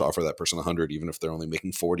should just offer that person 100, even if they're only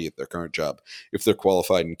making 40 at their current job. If they're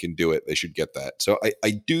qualified and can do it, they should get that. So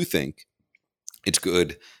I do think it's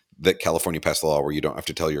good that California passed a law where you don't have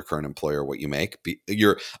to tell your current employer what you make.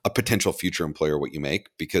 You're a potential future employer what you make,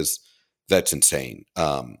 because that's insane.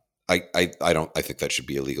 I think that should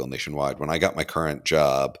be illegal nationwide. When I got my current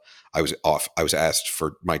job, I was asked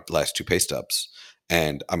for my last 2 pay stubs.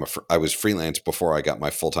 And I was freelance before I got my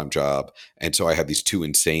full-time job. And so I had these 2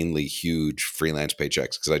 insanely huge freelance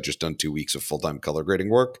paychecks because I'd just done 2 weeks of full-time color grading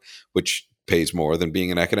work, which pays more than being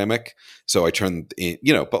an academic. So I turned in,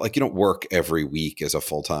 but like you don't work every week as a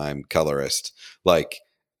full-time colorist. Like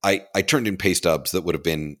I turned in pay stubs that would have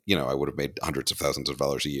been, I would have made hundreds of thousands of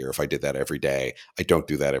dollars a year if I did that every day. I don't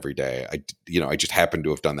do that every day. I just happened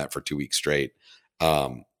to have done that for 2 weeks straight.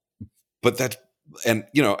 But that's,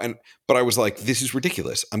 but I was like, this is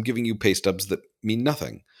ridiculous. I'm giving you pay stubs that mean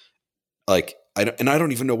nothing. Like, I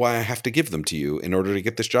don't even know why I have to give them to you in order to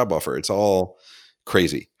get this job offer. It's all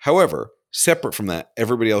crazy. However, separate from that,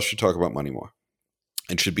 everybody else should talk about money more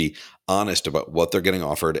and should be honest about what they're getting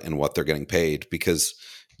offered and what they're getting paid, because,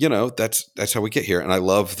 that's how we get here. And I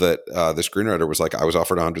love that the screenwriter was like, I was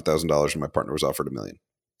offered $100,000 and my partner was offered $1 million.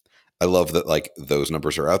 I love that, like, those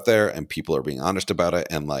numbers are out there and people are being honest about it.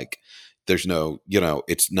 And like, there's no,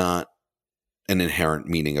 it's not an inherent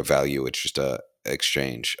meaning of value. It's just a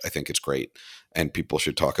exchange. I think it's great. And people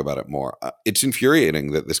should talk about it more. It's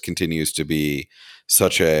infuriating that this continues to be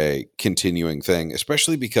such a continuing thing,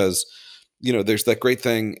 especially because, there's that great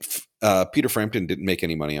thing. Peter Frampton didn't make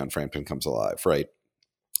any money on Frampton Comes Alive, right?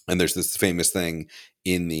 And there's this famous thing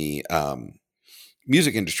in the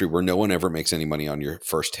music industry where no one ever makes any money on your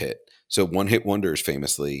first hit. So one-hit wonders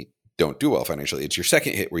famously don't do well financially. It's your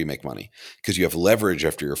second hit where you make money, because you have leverage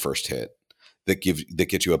after your first hit that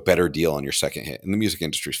gets you a better deal on your second hit. And the music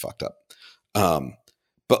industry's fucked up.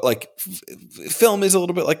 But like film is a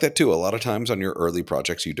little bit like that too. A lot of times on your early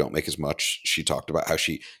projects, you don't make as much. She talked about how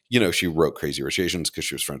she wrote Crazy Rich Asians because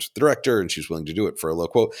she was friends with the director and she was willing to do it for a low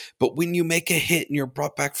quote. But when you make a hit and you're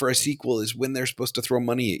brought back for a sequel is when they're supposed to throw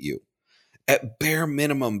money at you. At bare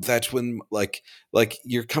minimum, that's when like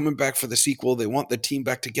you're coming back for the sequel. They want the team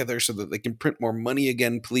back together so that they can print more money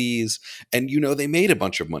again, please. And they made a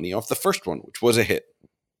bunch of money off the first one, which was a hit.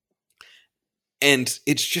 And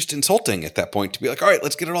it's just insulting at that point to be like, all right,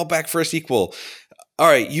 let's get it all back for a sequel. All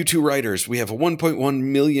right, you 2 writers, we have a $1.1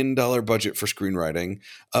 million budget for screenwriting.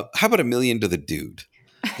 How about $1 million to the dude?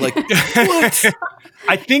 Like, what?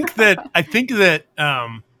 I think that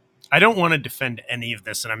I don't want to defend any of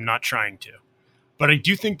this, and I'm not trying to. But I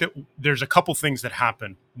do think that there's a couple things that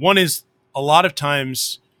happen. One is a lot of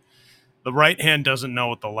times the right hand doesn't know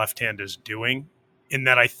what the left hand is doing, in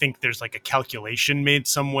that I think there's like a calculation made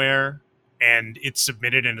somewhere and it's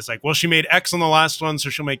submitted and it's like, well, she made X on the last one, so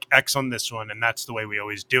she'll make X on this one. And that's the way we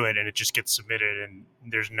always do it. And it just gets submitted and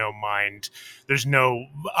there's no mind, there's no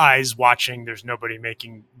eyes watching, there's nobody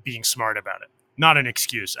being smart about it. Not an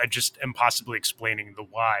excuse. I just am possibly explaining the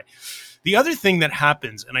why. The other thing that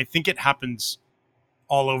happens, and I think it happens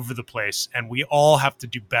all over the place, and we all have to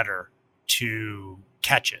do better to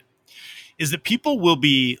catch it, is that people will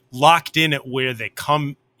be locked in at where they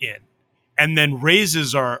come in. And then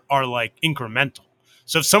raises are like incremental.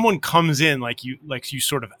 So if someone comes in like you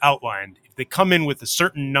sort of outlined, if they come in with a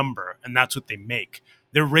certain number and that's what they make,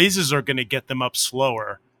 their raises are going to get them up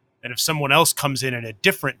slower than if someone else comes in at a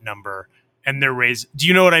different number and their raise. Do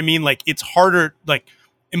you know what I mean? Like, it's harder. Like,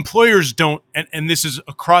 employers don't, and this is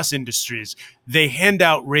across industries, they hand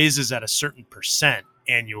out raises at a certain percent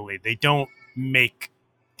annually. They don't make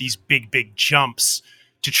these big jumps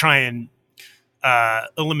to try and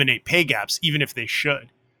eliminate pay gaps, even if they should.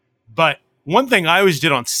 But one thing I always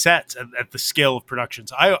did on sets at the scale of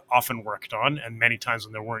productions I often worked on, and many times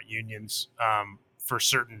when there weren't unions for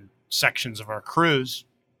certain sections of our crews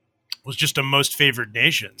was just a most favored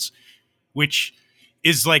nations, which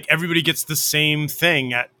is like everybody gets the same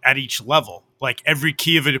thing at each level. Like every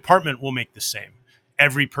key of a department will make the same.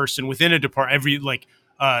 Every person within a department,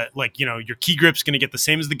 your key grip's going to get the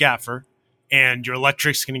same as the gaffer, and your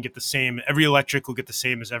electric's going to get the same. Every electric will get the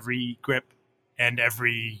same as every grip and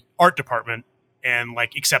every art department, and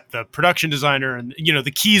like except the production designer, and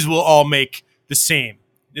the keys will all make the same,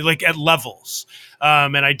 like at levels.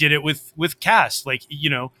 And I did it with cast. Like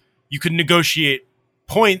you could negotiate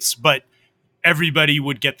points, but everybody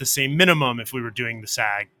would get the same minimum if we were doing the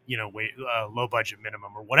SAG, low budget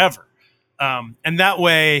minimum or whatever. And that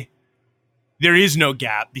way there is no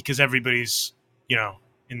gap because everybody's,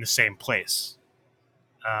 in the same place.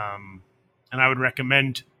 And I would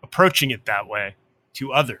recommend approaching it that way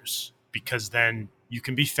to others, because then you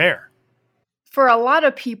can be fair. For a lot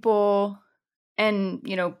of people, and,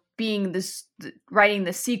 being writing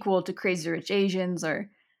the sequel to Crazy Rich Asians,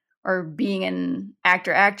 or being an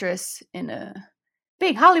actress in a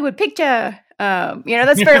big Hollywood picture.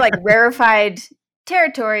 That's very like rarefied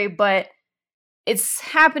territory, but it's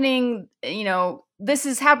happening, this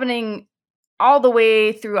is happening all the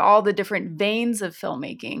way through all the different veins of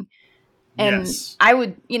filmmaking. And yes. I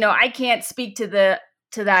would, I can't speak to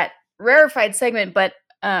that rarefied segment, but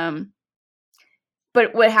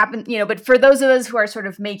what happened, but for those of us who are sort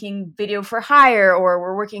of making video for hire, or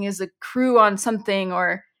we're working as a crew on something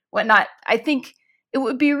or whatnot, I think it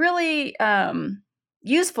would be really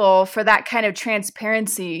useful for that kind of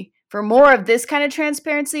transparency, for more of this kind of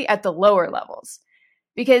transparency at the lower levels.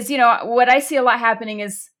 Because, what I see a lot happening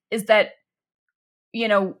is that,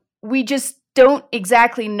 we just don't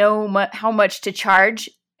exactly know how much to charge.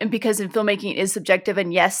 And because in filmmaking it is subjective,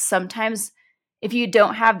 and yes, sometimes if you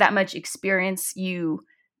don't have that much experience, you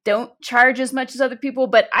don't charge as much as other people.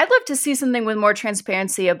 But I'd love to see something with more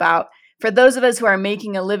transparency about, for those of us who are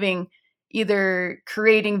making a living, either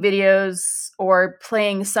creating videos or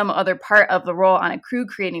playing some other part of the role on a crew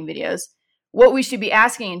creating videos, what we should be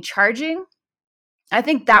asking and charging. I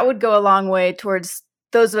think that would go a long way towards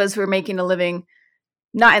those of us who are making a living,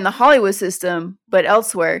 not in the Hollywood system, but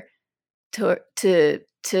elsewhere, to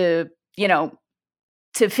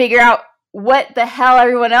figure out what the hell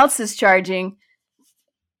everyone else is charging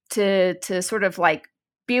to sort of like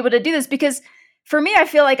be able to do this. Because for me, I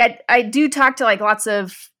feel like I do talk to like lots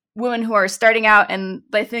of women who are starting out, and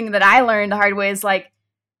the thing that I learned the hard way is like,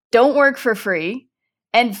 don't work for free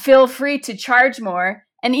and feel free to charge more.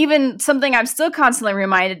 And even something I'm still constantly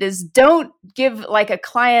reminded is, don't give like a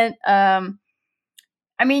client,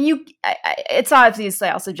 it's obviously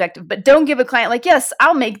all subjective, but don't give a client like, yes,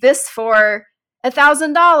 I'll make this for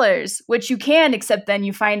 $1,000, which you can, except then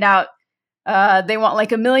you find out they want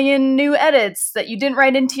like 1 million new edits that you didn't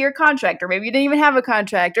write into your contract, or maybe you didn't even have a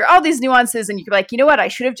contract, or all these nuances. And you're like, you know what? I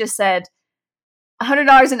should have just said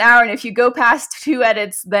 $100 an hour. And if you go past 2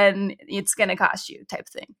 edits, then it's going to cost you, type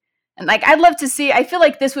thing. And like, I'd love to see, I feel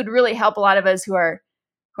like this would really help a lot of us who are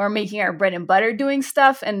making our bread and butter doing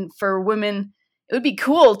stuff. And for women, it would be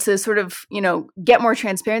cool to sort of, get more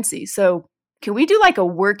transparency. So can we do like a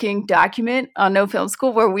working document on No Film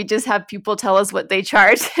School where we just have people tell us what they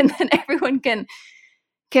charge, and then everyone can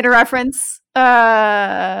reference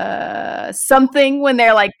something when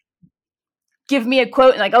they're like, give me a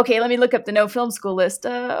quote, and like, okay, let me look up the No Film School list.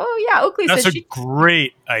 Oakley says that's a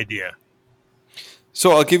great idea.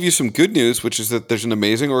 So I'll give you some good news, which is that there's an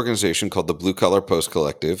amazing organization called the Blue Collar Post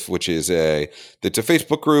Collective, which is it's a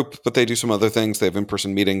Facebook group, but they do some other things. They have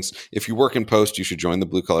in-person meetings. If you work in post, you should join the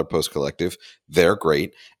Blue Collar Post Collective. They're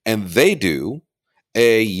great. And they do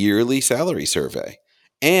a yearly salary survey.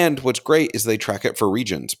 And what's great is they track it for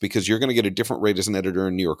regions, because you're going to get a different rate as an editor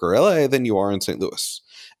in New York or LA than you are in St. Louis.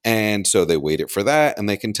 And so they weight it for that, and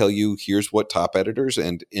they can tell you, here's what top editors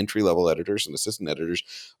and entry-level editors and assistant editors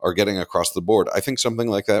are getting across the board. I think something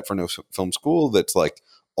like that for No Film School, that's like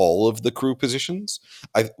all of the crew positions,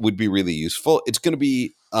 would be really useful. It's going to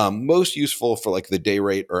be most useful for like the day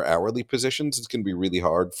rate or hourly positions. It's going to be really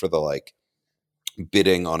hard for the like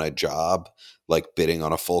bidding on a job, like bidding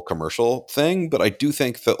on a full commercial thing. But I do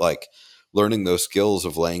think that like learning those skills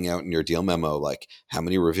of laying out in your deal memo, like how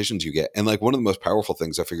many revisions you get. And like one of the most powerful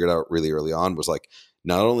things I figured out really early on was like,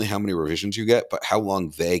 not only how many revisions you get, but how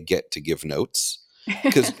long they get to give notes.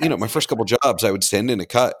 Because, my first couple jobs, I would send in a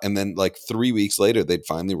cut, and then like 3 weeks later, they'd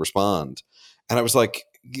finally respond. And I was like,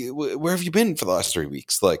 where have you been for the last 3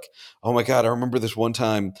 weeks? Like, oh my God, I remember this one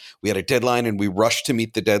time we had a deadline and we rushed to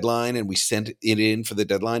meet the deadline, and we sent it in for the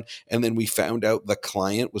deadline. And then we found out the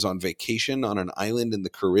client was on vacation on an island in the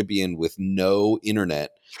Caribbean with no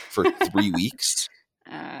internet for 3 weeks.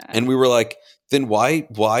 And we were like, then why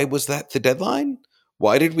was that the deadline?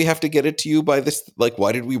 Why did we have to get it to you by this? Like,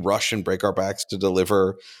 why did we rush and break our backs to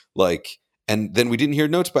deliver? Like, and then we didn't hear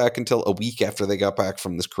notes back until a week after they got back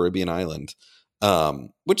from this Caribbean island.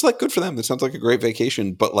 Which, like, good for them. It sounds like a great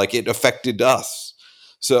vacation, but like it affected us.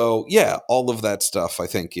 So yeah, all of that stuff I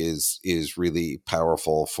think is really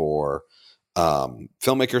powerful for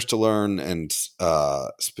filmmakers to learn, and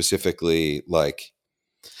specifically like,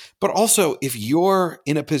 but also if you're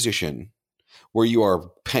in a position where you are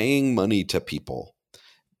paying money to people,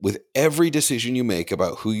 with every decision you make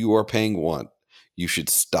about who you are paying what, you should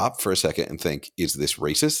stop for a second and think, is this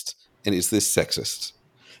racist and is this sexist?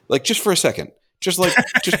 Like, just for a second. Just like,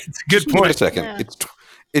 just, It's a good just give it point. a second. Yeah.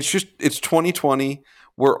 It's 2020.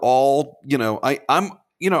 We're all,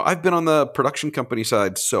 I've been on the production company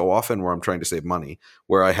side so often where I'm trying to save money,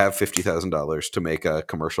 where I have $50,000 to make a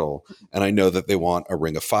commercial, and I know that they want a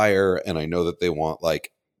Ring of Fire, and I know that they want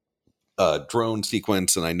like a drone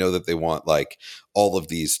sequence, and I know that they want like all of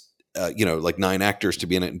these like 9 actors to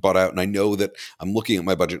be in it and bought out, and I know that I'm looking at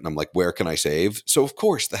my budget and I'm like, where can I save? So of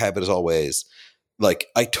course the habit is always like,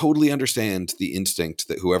 I totally understand the instinct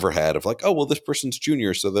that whoever had of like, oh well, this person's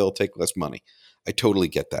junior so they'll take less money. I totally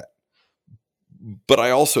get that. But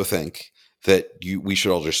I also think that we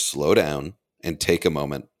should all just slow down and take a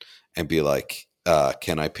moment and be like,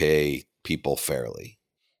 can I pay people fairly?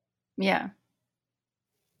 Yeah.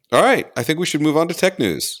 All right, I think we should move on to tech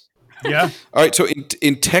news. Yeah. All right, so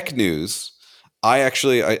in tech news, I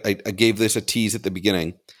gave this a tease at the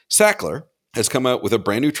beginning. Sackler has come out with a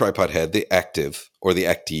brand new tripod head, the Active or the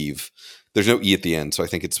Active. There's no E at the end, so I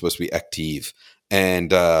think it's supposed to be Active.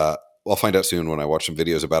 And I'll find out soon when I watch some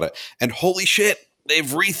videos about it. And holy shit, they've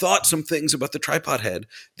rethought some things about the tripod head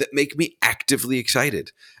that make me actively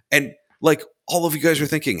excited. And like, all of you guys are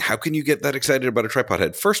thinking, how can you get that excited about a tripod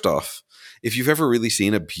head? First off, if you've ever really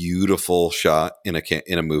seen a beautiful shot in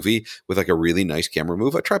a movie with like a really nice camera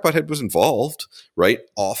move, a tripod head was involved, right?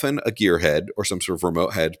 Often a gear head or some sort of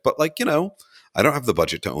remote head. But like, I don't have the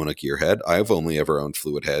budget to own a gear head. I've only ever owned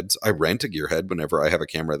fluid heads. I rent a gear head whenever I have a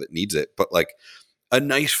camera that needs it. But like, a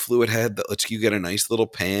nice fluid head that lets you get a nice little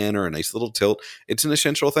pan or a nice little tilt, it's an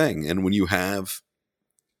essential thing. And when you have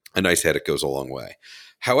a nice head, it goes a long way.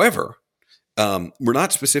 However, we're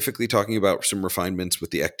not specifically talking about some refinements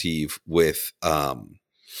with the Active with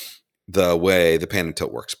the way the pan and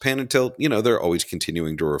tilt works. Pan and tilt, they're always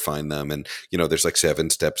continuing to refine them. And, there's like 7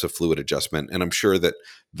 steps of fluid adjustment. And I'm sure that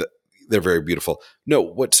they're very beautiful. No,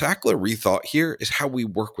 what Sackler rethought here is how we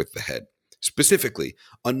work with the head. Specifically,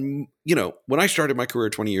 when I started my career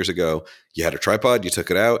 20 years ago, you had a tripod, you took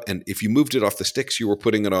it out, and if you moved it off the sticks, you were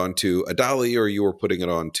putting it onto a dolly or you were putting it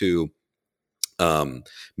onto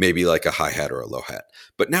maybe like a hi-hat or a low-hat.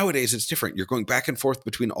 But nowadays it's different. You're going back and forth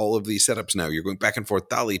between all of these setups now. You're going back and forth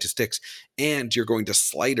dolly to sticks, and you're going to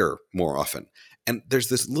slider more often. And there's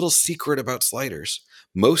this little secret about sliders.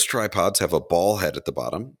 Most tripods have a ball head at the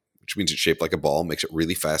bottom, which means it's shaped like a ball, makes it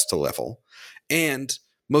really fast to level. And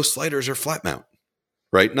most sliders are flat mount,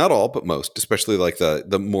 right? Not all, but most, especially like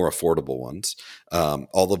the more affordable ones.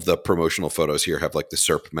 All of the promotional photos here have like the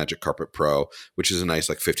SERP Magic Carpet Pro, which is a nice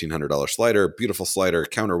like $1,500 slider, beautiful slider,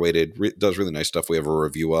 counterweighted, does really nice stuff. We have a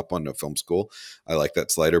review up on No Film School. I like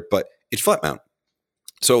that slider, but it's flat mount.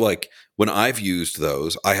 So like when I've used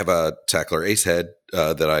those, I have a Sackler Ace head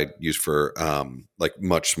that I use for like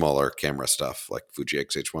much smaller camera stuff, like Fuji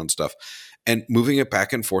X-H1 stuff. And moving it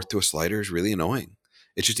back and forth to a slider is really annoying.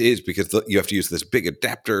 It just is, because you have to use this big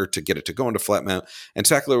adapter to get it to go into flat mount. And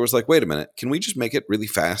Sackler was like, wait a minute, can we just make it really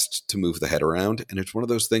fast to move the head around? And it's one of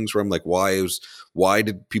those things where I'm like, why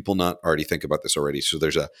did people not already think about this already? So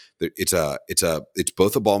it's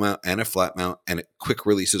both a ball mount and a flat mount, and it quick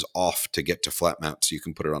releases off to get to flat mount so you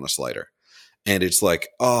can put it on a slider. And it's like,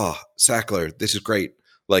 oh, Sackler, this is great.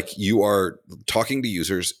 Like, you are talking to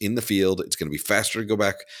users in the field. It's going to be faster to go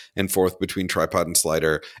back and forth between tripod and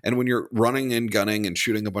slider. And when you're running and gunning and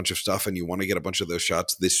shooting a bunch of stuff and you want to get a bunch of those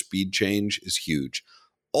shots, this speed change is huge.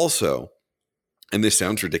 Also, and this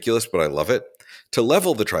sounds ridiculous, but I love it, to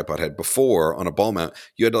level the tripod head before on a ball mount,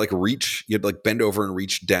 you had to bend over and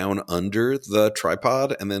reach down under the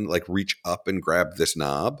tripod and then like reach up and grab this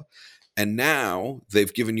knob. And now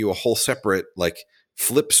they've given you a whole separate like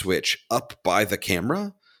flip switch up by the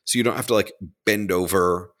camera. So you don't have to like bend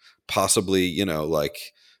over, possibly,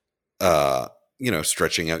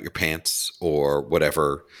 stretching out your pants or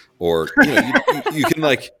whatever. Or, you can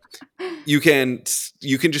like, you can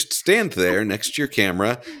just stand there next to your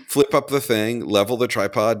camera, flip up the thing, level the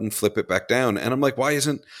tripod and flip it back down. And I'm like, why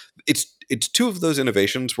isn't it's 2 of those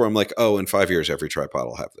innovations where I'm like, oh, in 5 years, every tripod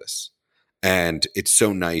will have this. And it's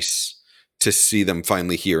so nice to see them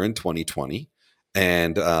finally here in 2020.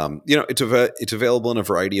 And it's available in a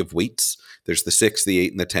variety of weights. There's the 6, the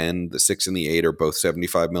 8, and the 10. The 6 and the 8 are both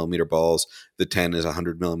 75 millimeter balls. The 10 is a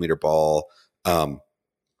 100 millimeter ball.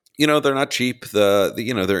 They're not cheap. They're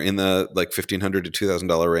in the like $1,500 to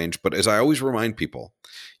 $2,000 range. But as I always remind people,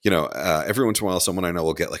 every once in a while, someone I know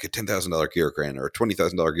will get like a $10,000 gear grant or a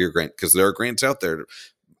 $20,000 gear grant, because there are grants out there,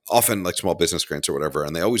 often like small business grants or whatever,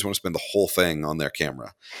 and they always want to spend the whole thing on their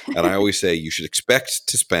camera. And I always say you should expect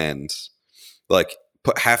to spend like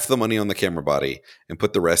put half the money on the camera body and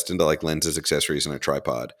put the rest into like lenses, accessories, and a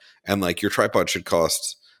tripod. And like your tripod should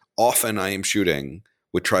cost, often I am shooting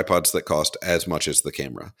with tripods that cost as much as the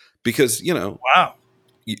camera, because, wow.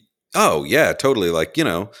 Oh yeah, totally. Like,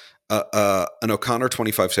 an O'Connor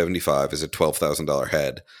 2575 is a $12,000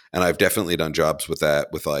 head. And I've definitely done jobs with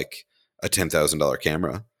that with like a $10,000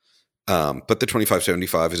 camera. But the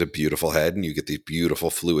 2575 is a beautiful head and you get these beautiful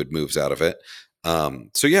fluid moves out of it.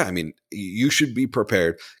 So yeah, I mean, you should be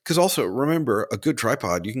prepared, because also remember, a good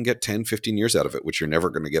tripod, you can get 10, 15 years out of it, which you're never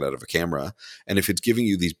going to get out of a camera. And if it's giving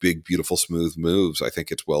you these big, beautiful, smooth moves, I think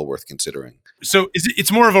it's well worth considering. So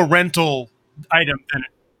it's more of a rental item than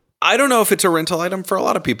I don't know if it's a rental item for a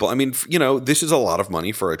lot of people. I mean, this is a lot of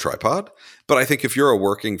money for a tripod, but I think if you're a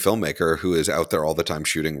working filmmaker who is out there all the time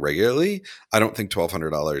shooting regularly, I don't think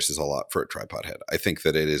 $1,200 is a lot for a tripod head. I think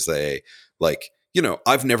that it is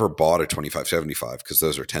I've never bought a 2575 because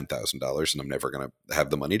those are $10,000 and I'm never going to have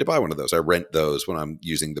the money to buy one of those. I rent those when I'm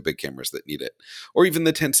using the big cameras that need it. Or even the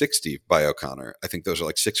 1060 by O'Connor. I think those are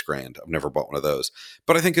like $6,000. I've never bought one of those.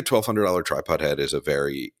 But I think a $1,200 tripod head is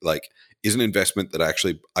is an investment that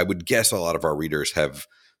actually I would guess a lot of our readers have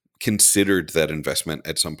considered that investment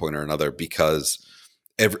at some point or another, because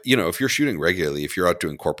if you're shooting regularly, if you're out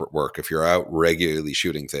doing corporate work, if you're out regularly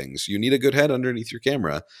shooting things, you need a good head underneath your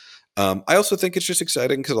camera. I also think it's just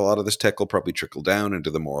exciting because a lot of this tech will probably trickle down into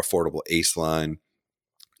the more affordable Ace line.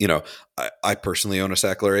 I personally own a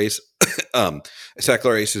Sackler Ace. A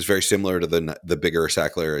Sackler Ace is very similar to the bigger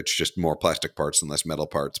Sackler. It's just more plastic parts and less metal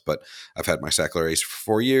parts. But I've had my Sackler Ace for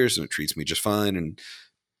 4 years and it treats me just fine. And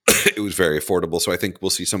it was very affordable. So I think we'll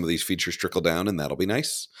see some of these features trickle down, and that'll be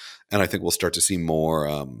nice. And I think we'll start to see more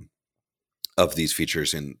of these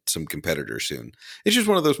features in some competitors soon. It's just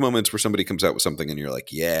one of those moments where somebody comes out with something and you're like,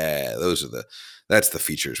 yeah, that's the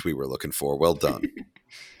features we were looking for. Well done.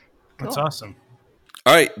 That's awesome.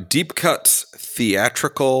 All right. Deep Cuts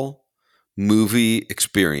theatrical movie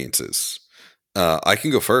experiences. I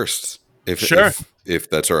can go first if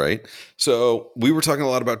that's all right. So we were talking a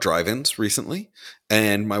lot about drive-ins recently,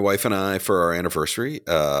 and my wife and I, for our anniversary,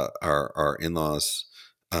 our in-laws,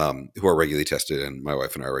 who are regularly tested, and my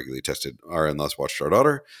wife and I are regularly tested, our in-laws watched our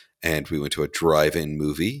daughter, and we went to a drive-in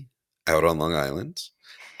movie out on Long Island,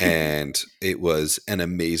 and it was an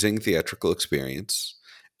amazing theatrical experience,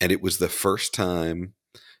 and it was the first time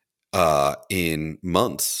in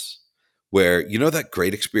months where, that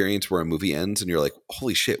great experience where a movie ends and you're like,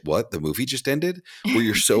 holy shit, what? The movie just ended? Where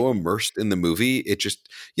you're so immersed in the movie, it just,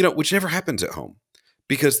 which never happens at home.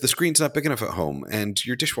 Because the screen's not big enough at home, and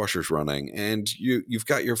your dishwasher's running, and you've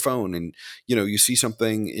got your phone, and you see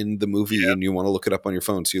something in the movie and you want to look it up on your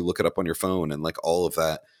phone, so you look it up on your phone, and like all of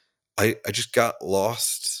that. I just got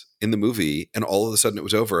lost in the movie, and all of a sudden it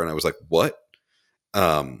was over, and I was like, what?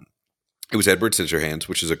 It was Edward Scissorhands,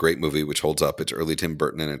 which is a great movie, which holds up. It's early Tim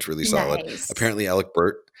Burton, and it's really solid. Nice. Apparently Alec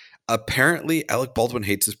Baldwin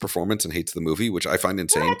hates his performance and hates the movie, which I find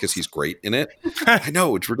insane because he's great in it. I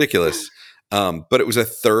know, it's ridiculous. But it was a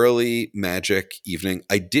thoroughly magic evening.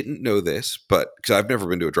 I didn't know this, but because I've never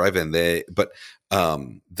been to a drive-in, they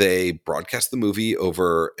broadcast the movie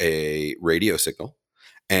over a radio signal.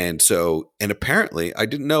 And apparently I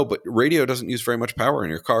didn't know, but radio doesn't use very much power in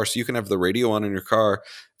your car. So you can have the radio on in your car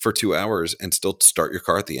for 2 hours and still start your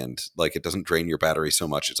car at the end. Like, it doesn't drain your battery so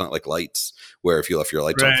much. It's not like lights, where if you left your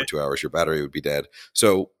lights on for 2 hours, your battery would be dead.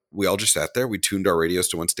 So we all just sat there. We tuned our radios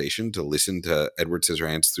to one station to listen to Edward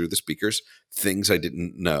Scissorhands through the speakers, things I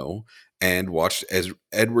didn't know, and watched as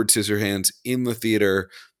Edward Scissorhands in the theater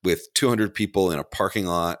with 200 people in a parking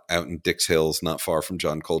lot out in Dix Hills, not far from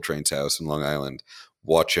John Coltrane's house in Long Island,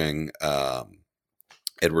 watching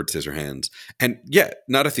Edward Scissorhands. And yeah,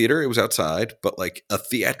 not a theater. It was outside, but like a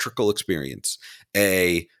theatrical experience.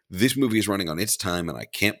 This movie is running on its time and I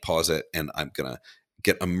can't pause it, and I'm going to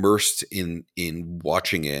get immersed in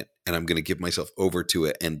watching it, and I'm going to give myself over to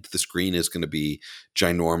it, and the screen is going to be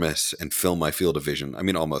ginormous and fill my field of vision. I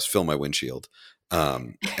mean, almost fill my windshield.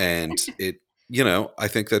 And I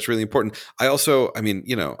think that's really important. I also,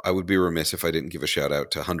 I would be remiss if I didn't give a shout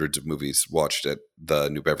out to hundreds of movies watched at the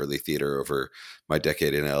New Beverly Theater over my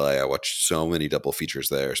decade in LA. I watched so many double features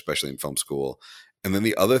there, especially in film school. And then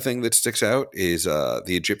the other thing that sticks out is the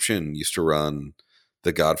Egyptian used to run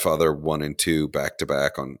The Godfather 1 and 2 back to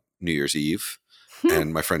back on New Year's Eve.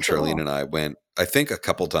 And my friend Cool. Charlene and I went, I think, a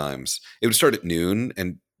couple times. It would start at noon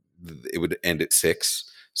and it would end at 6.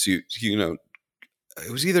 So,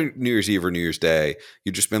 it was either New Year's Eve or New Year's Day.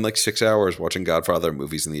 You just spend like 6 hours watching Godfather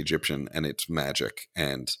movies in the Egyptian, and it's magic.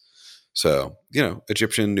 And so,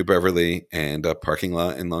 Egyptian, New Beverly, and a parking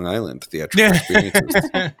lot in Long Island, theatrical experiences.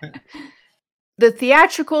 The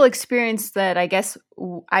theatrical experience that I guess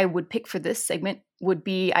I would pick for this segment would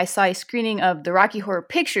be I saw a screening of the Rocky Horror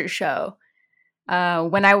Picture Show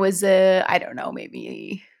when I was, I don't know,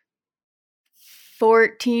 maybe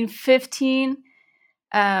 14, 15.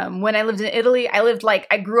 When I lived in Italy,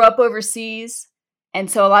 I grew up overseas. And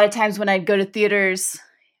so a lot of times when I'd go to theaters,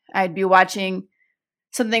 I'd be watching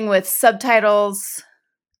something with subtitles,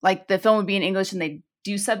 like the film would be in English and they'd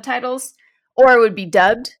do subtitles, or it would be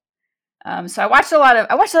dubbed. So I watched a lot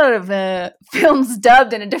of films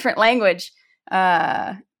dubbed in a different language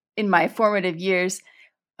in my formative years,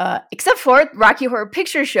 except for Rocky Horror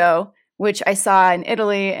Picture Show, which I saw in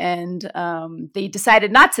Italy, and they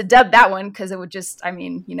decided not to dub that one because it would just,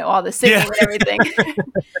 all the singing and everything.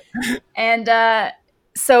 And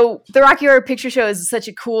so the Rocky Horror Picture Show is such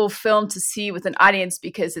a cool film to see with an audience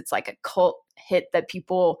because it's like a cult hit that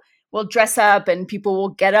people will dress up and people will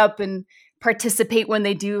get up and participate when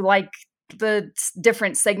they do like the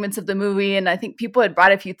different segments of the movie. And I think people had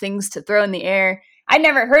brought a few things to throw in the air. I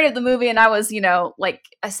never heard of the movie, and I was, like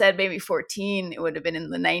I said, maybe 14. It would have been in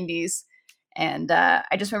the 90s. And I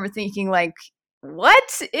just remember thinking, like,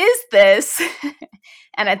 what is this?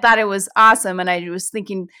 And I thought it was awesome. And I was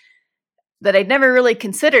thinking that I'd never really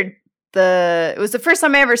considered it was the first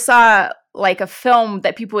time I ever saw like a film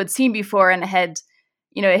that people had seen before and it had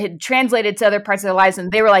translated to other parts of their lives,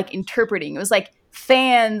 and they were like interpreting. It was like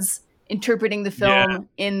fans interpreting the film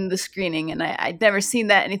in the screening. And I'd never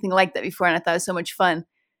seen anything like that before. And I thought it was so much fun.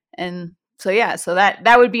 And so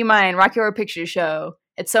that would be mine, Rocky Horror Picture Show.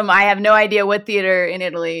 I have no idea what theater in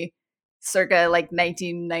Italy, circa like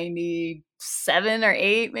 1997 or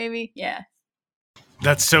 8, maybe. Yeah.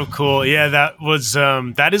 That's so cool. Yeah, that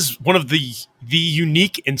is one of the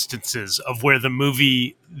unique instances of where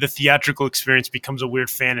the theatrical experience becomes a weird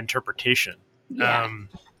fan interpretation. Yeah.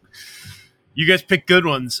 You guys pick good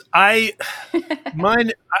ones. I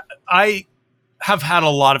have had a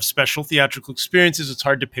lot of special theatrical experiences. It's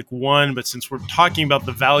hard to pick one, but since we're talking about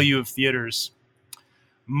the value of theaters,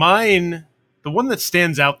 the one that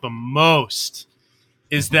stands out the most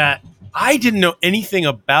is that I didn't know anything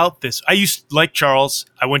about this. Like Charles,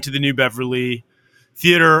 I went to the New Beverly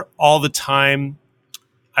Theater all the time.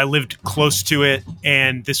 I lived close to it,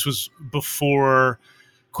 and this was before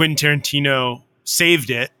Quentin Tarantino saved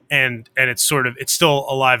it, and it's still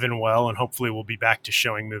alive and well, and hopefully we'll be back to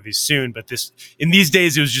showing movies soon. But in these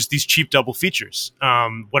days, it was just these cheap double features,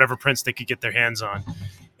 whatever prints they could get their hands on.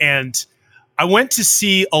 And I went to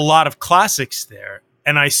see a lot of classics there,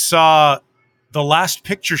 and I saw The Last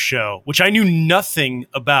Picture Show, which I knew nothing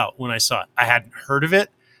about when I saw it. I hadn't heard of it.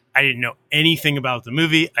 I didn't know anything about the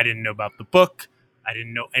movie. I didn't know about the book. I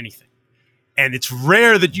didn't know anything. And it's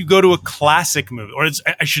rare that you go to a classic movie, or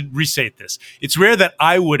I should restate this. It's rare that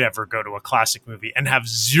I would ever go to a classic movie and have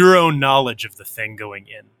zero knowledge of the thing going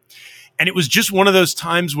in. And it was just one of those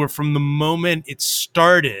times where from the moment it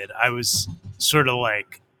started, I was sort of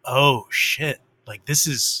like, oh shit, like this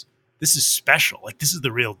is special. Like this is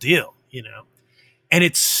the real deal, And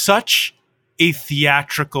it's such a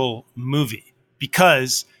theatrical movie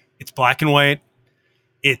because it's black and white,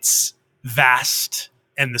 it's vast,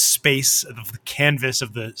 and the space of the canvas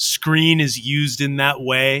of the screen is used in that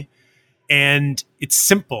way. And it's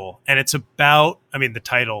simple, and it's about, the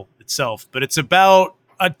title itself, but it's about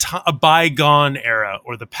a bygone era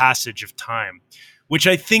or the passage of time, which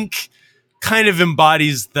I think kind of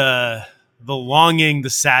embodies the longing,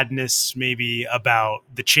 the sadness, maybe about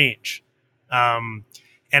the change. And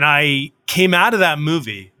I came out of that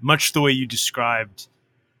movie much the way you described,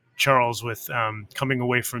 Charles, with coming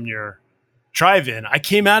away from your drive-in. I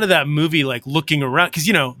came out of that movie like looking around because,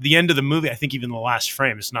 the end of the movie, I think even the last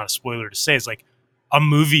frame, it's not a spoiler to say, is like a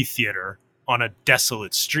movie theater on a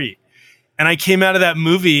desolate street. And I came out of that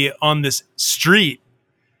movie on this street,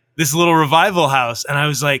 this little revival house, and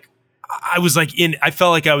I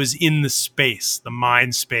felt like I was in the space, the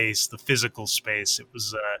mind space, the physical space. It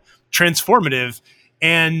was transformative.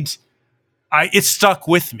 And it stuck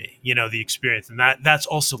with me, the experience. And that's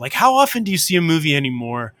also like, how often do you see a movie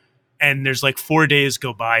anymore and there's like 4 days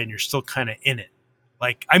go by and you're still kind of in it?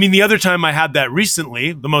 Like, I mean, the other time I had that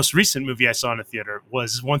recently, the most recent movie I saw in a theater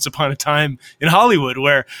was Once Upon a Time in Hollywood,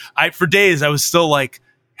 where for days I was still like,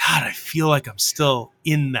 God, I feel like I'm still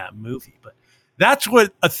in that movie. But that's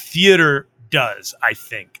what a theater does, I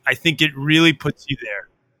think. I think it really puts you there.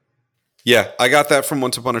 Yeah, I got that from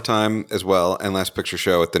Once Upon a Time as well, and Last Picture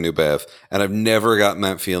Show at the New Bev, and I've never gotten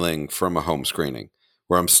that feeling from a home screening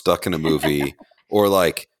where I'm stuck in a movie or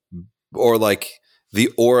like the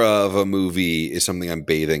aura of a movie is something I'm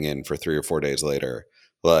bathing in for 3 or 4 days later.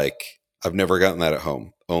 Like, I've never gotten that at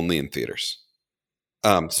home, only in theaters.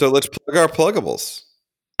 So let's plug our pluggables.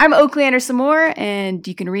 I'm Oakley Anderson Moore, and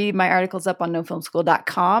you can read my articles up on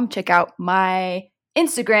nofilmschool.com. Check out my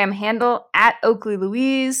Instagram handle at Oakley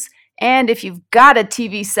Louise. And if you've got a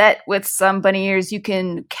TV set with some bunny ears, you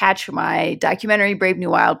can catch my documentary Brave New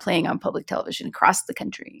Wild playing on public television across the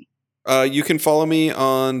country. You can follow me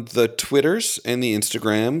on the Twitters and the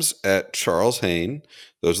Instagrams at Charles Hain.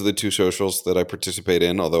 Those are the 2 socials that I participate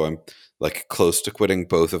in, although I'm like close to quitting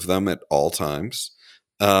both of them at all times.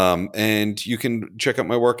 And you can check out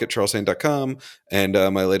my work at charleshain.com and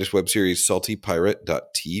my latest web series,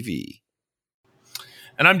 saltypirate.tv.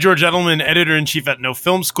 And I'm George Edelman, editor-in-chief at No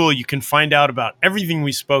Film School. You can find out about everything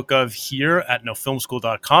we spoke of here at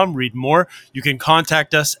nofilmschool.com. Read more. You can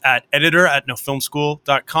contact us at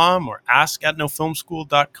editor@nofilmschool.com or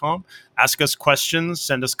ask@nofilmschool.com. Ask us questions,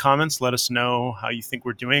 send us comments, let us know how you think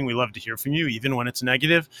we're doing. We love to hear from you, even when it's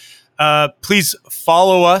negative. Please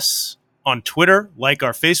follow us on Twitter, like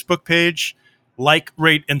our Facebook page, like,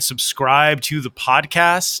 rate, and subscribe to the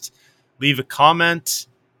podcast. Leave a comment,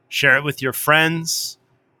 share it with your friends.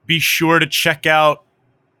 Be sure to check out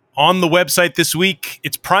on the website this week.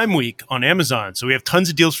 It's Prime Week on Amazon. So we have tons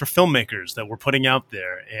of deals for filmmakers that we're putting out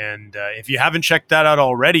there. And if you haven't checked that out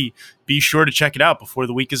already, be sure to check it out before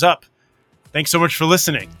the week is up. Thanks so much for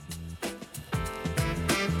listening.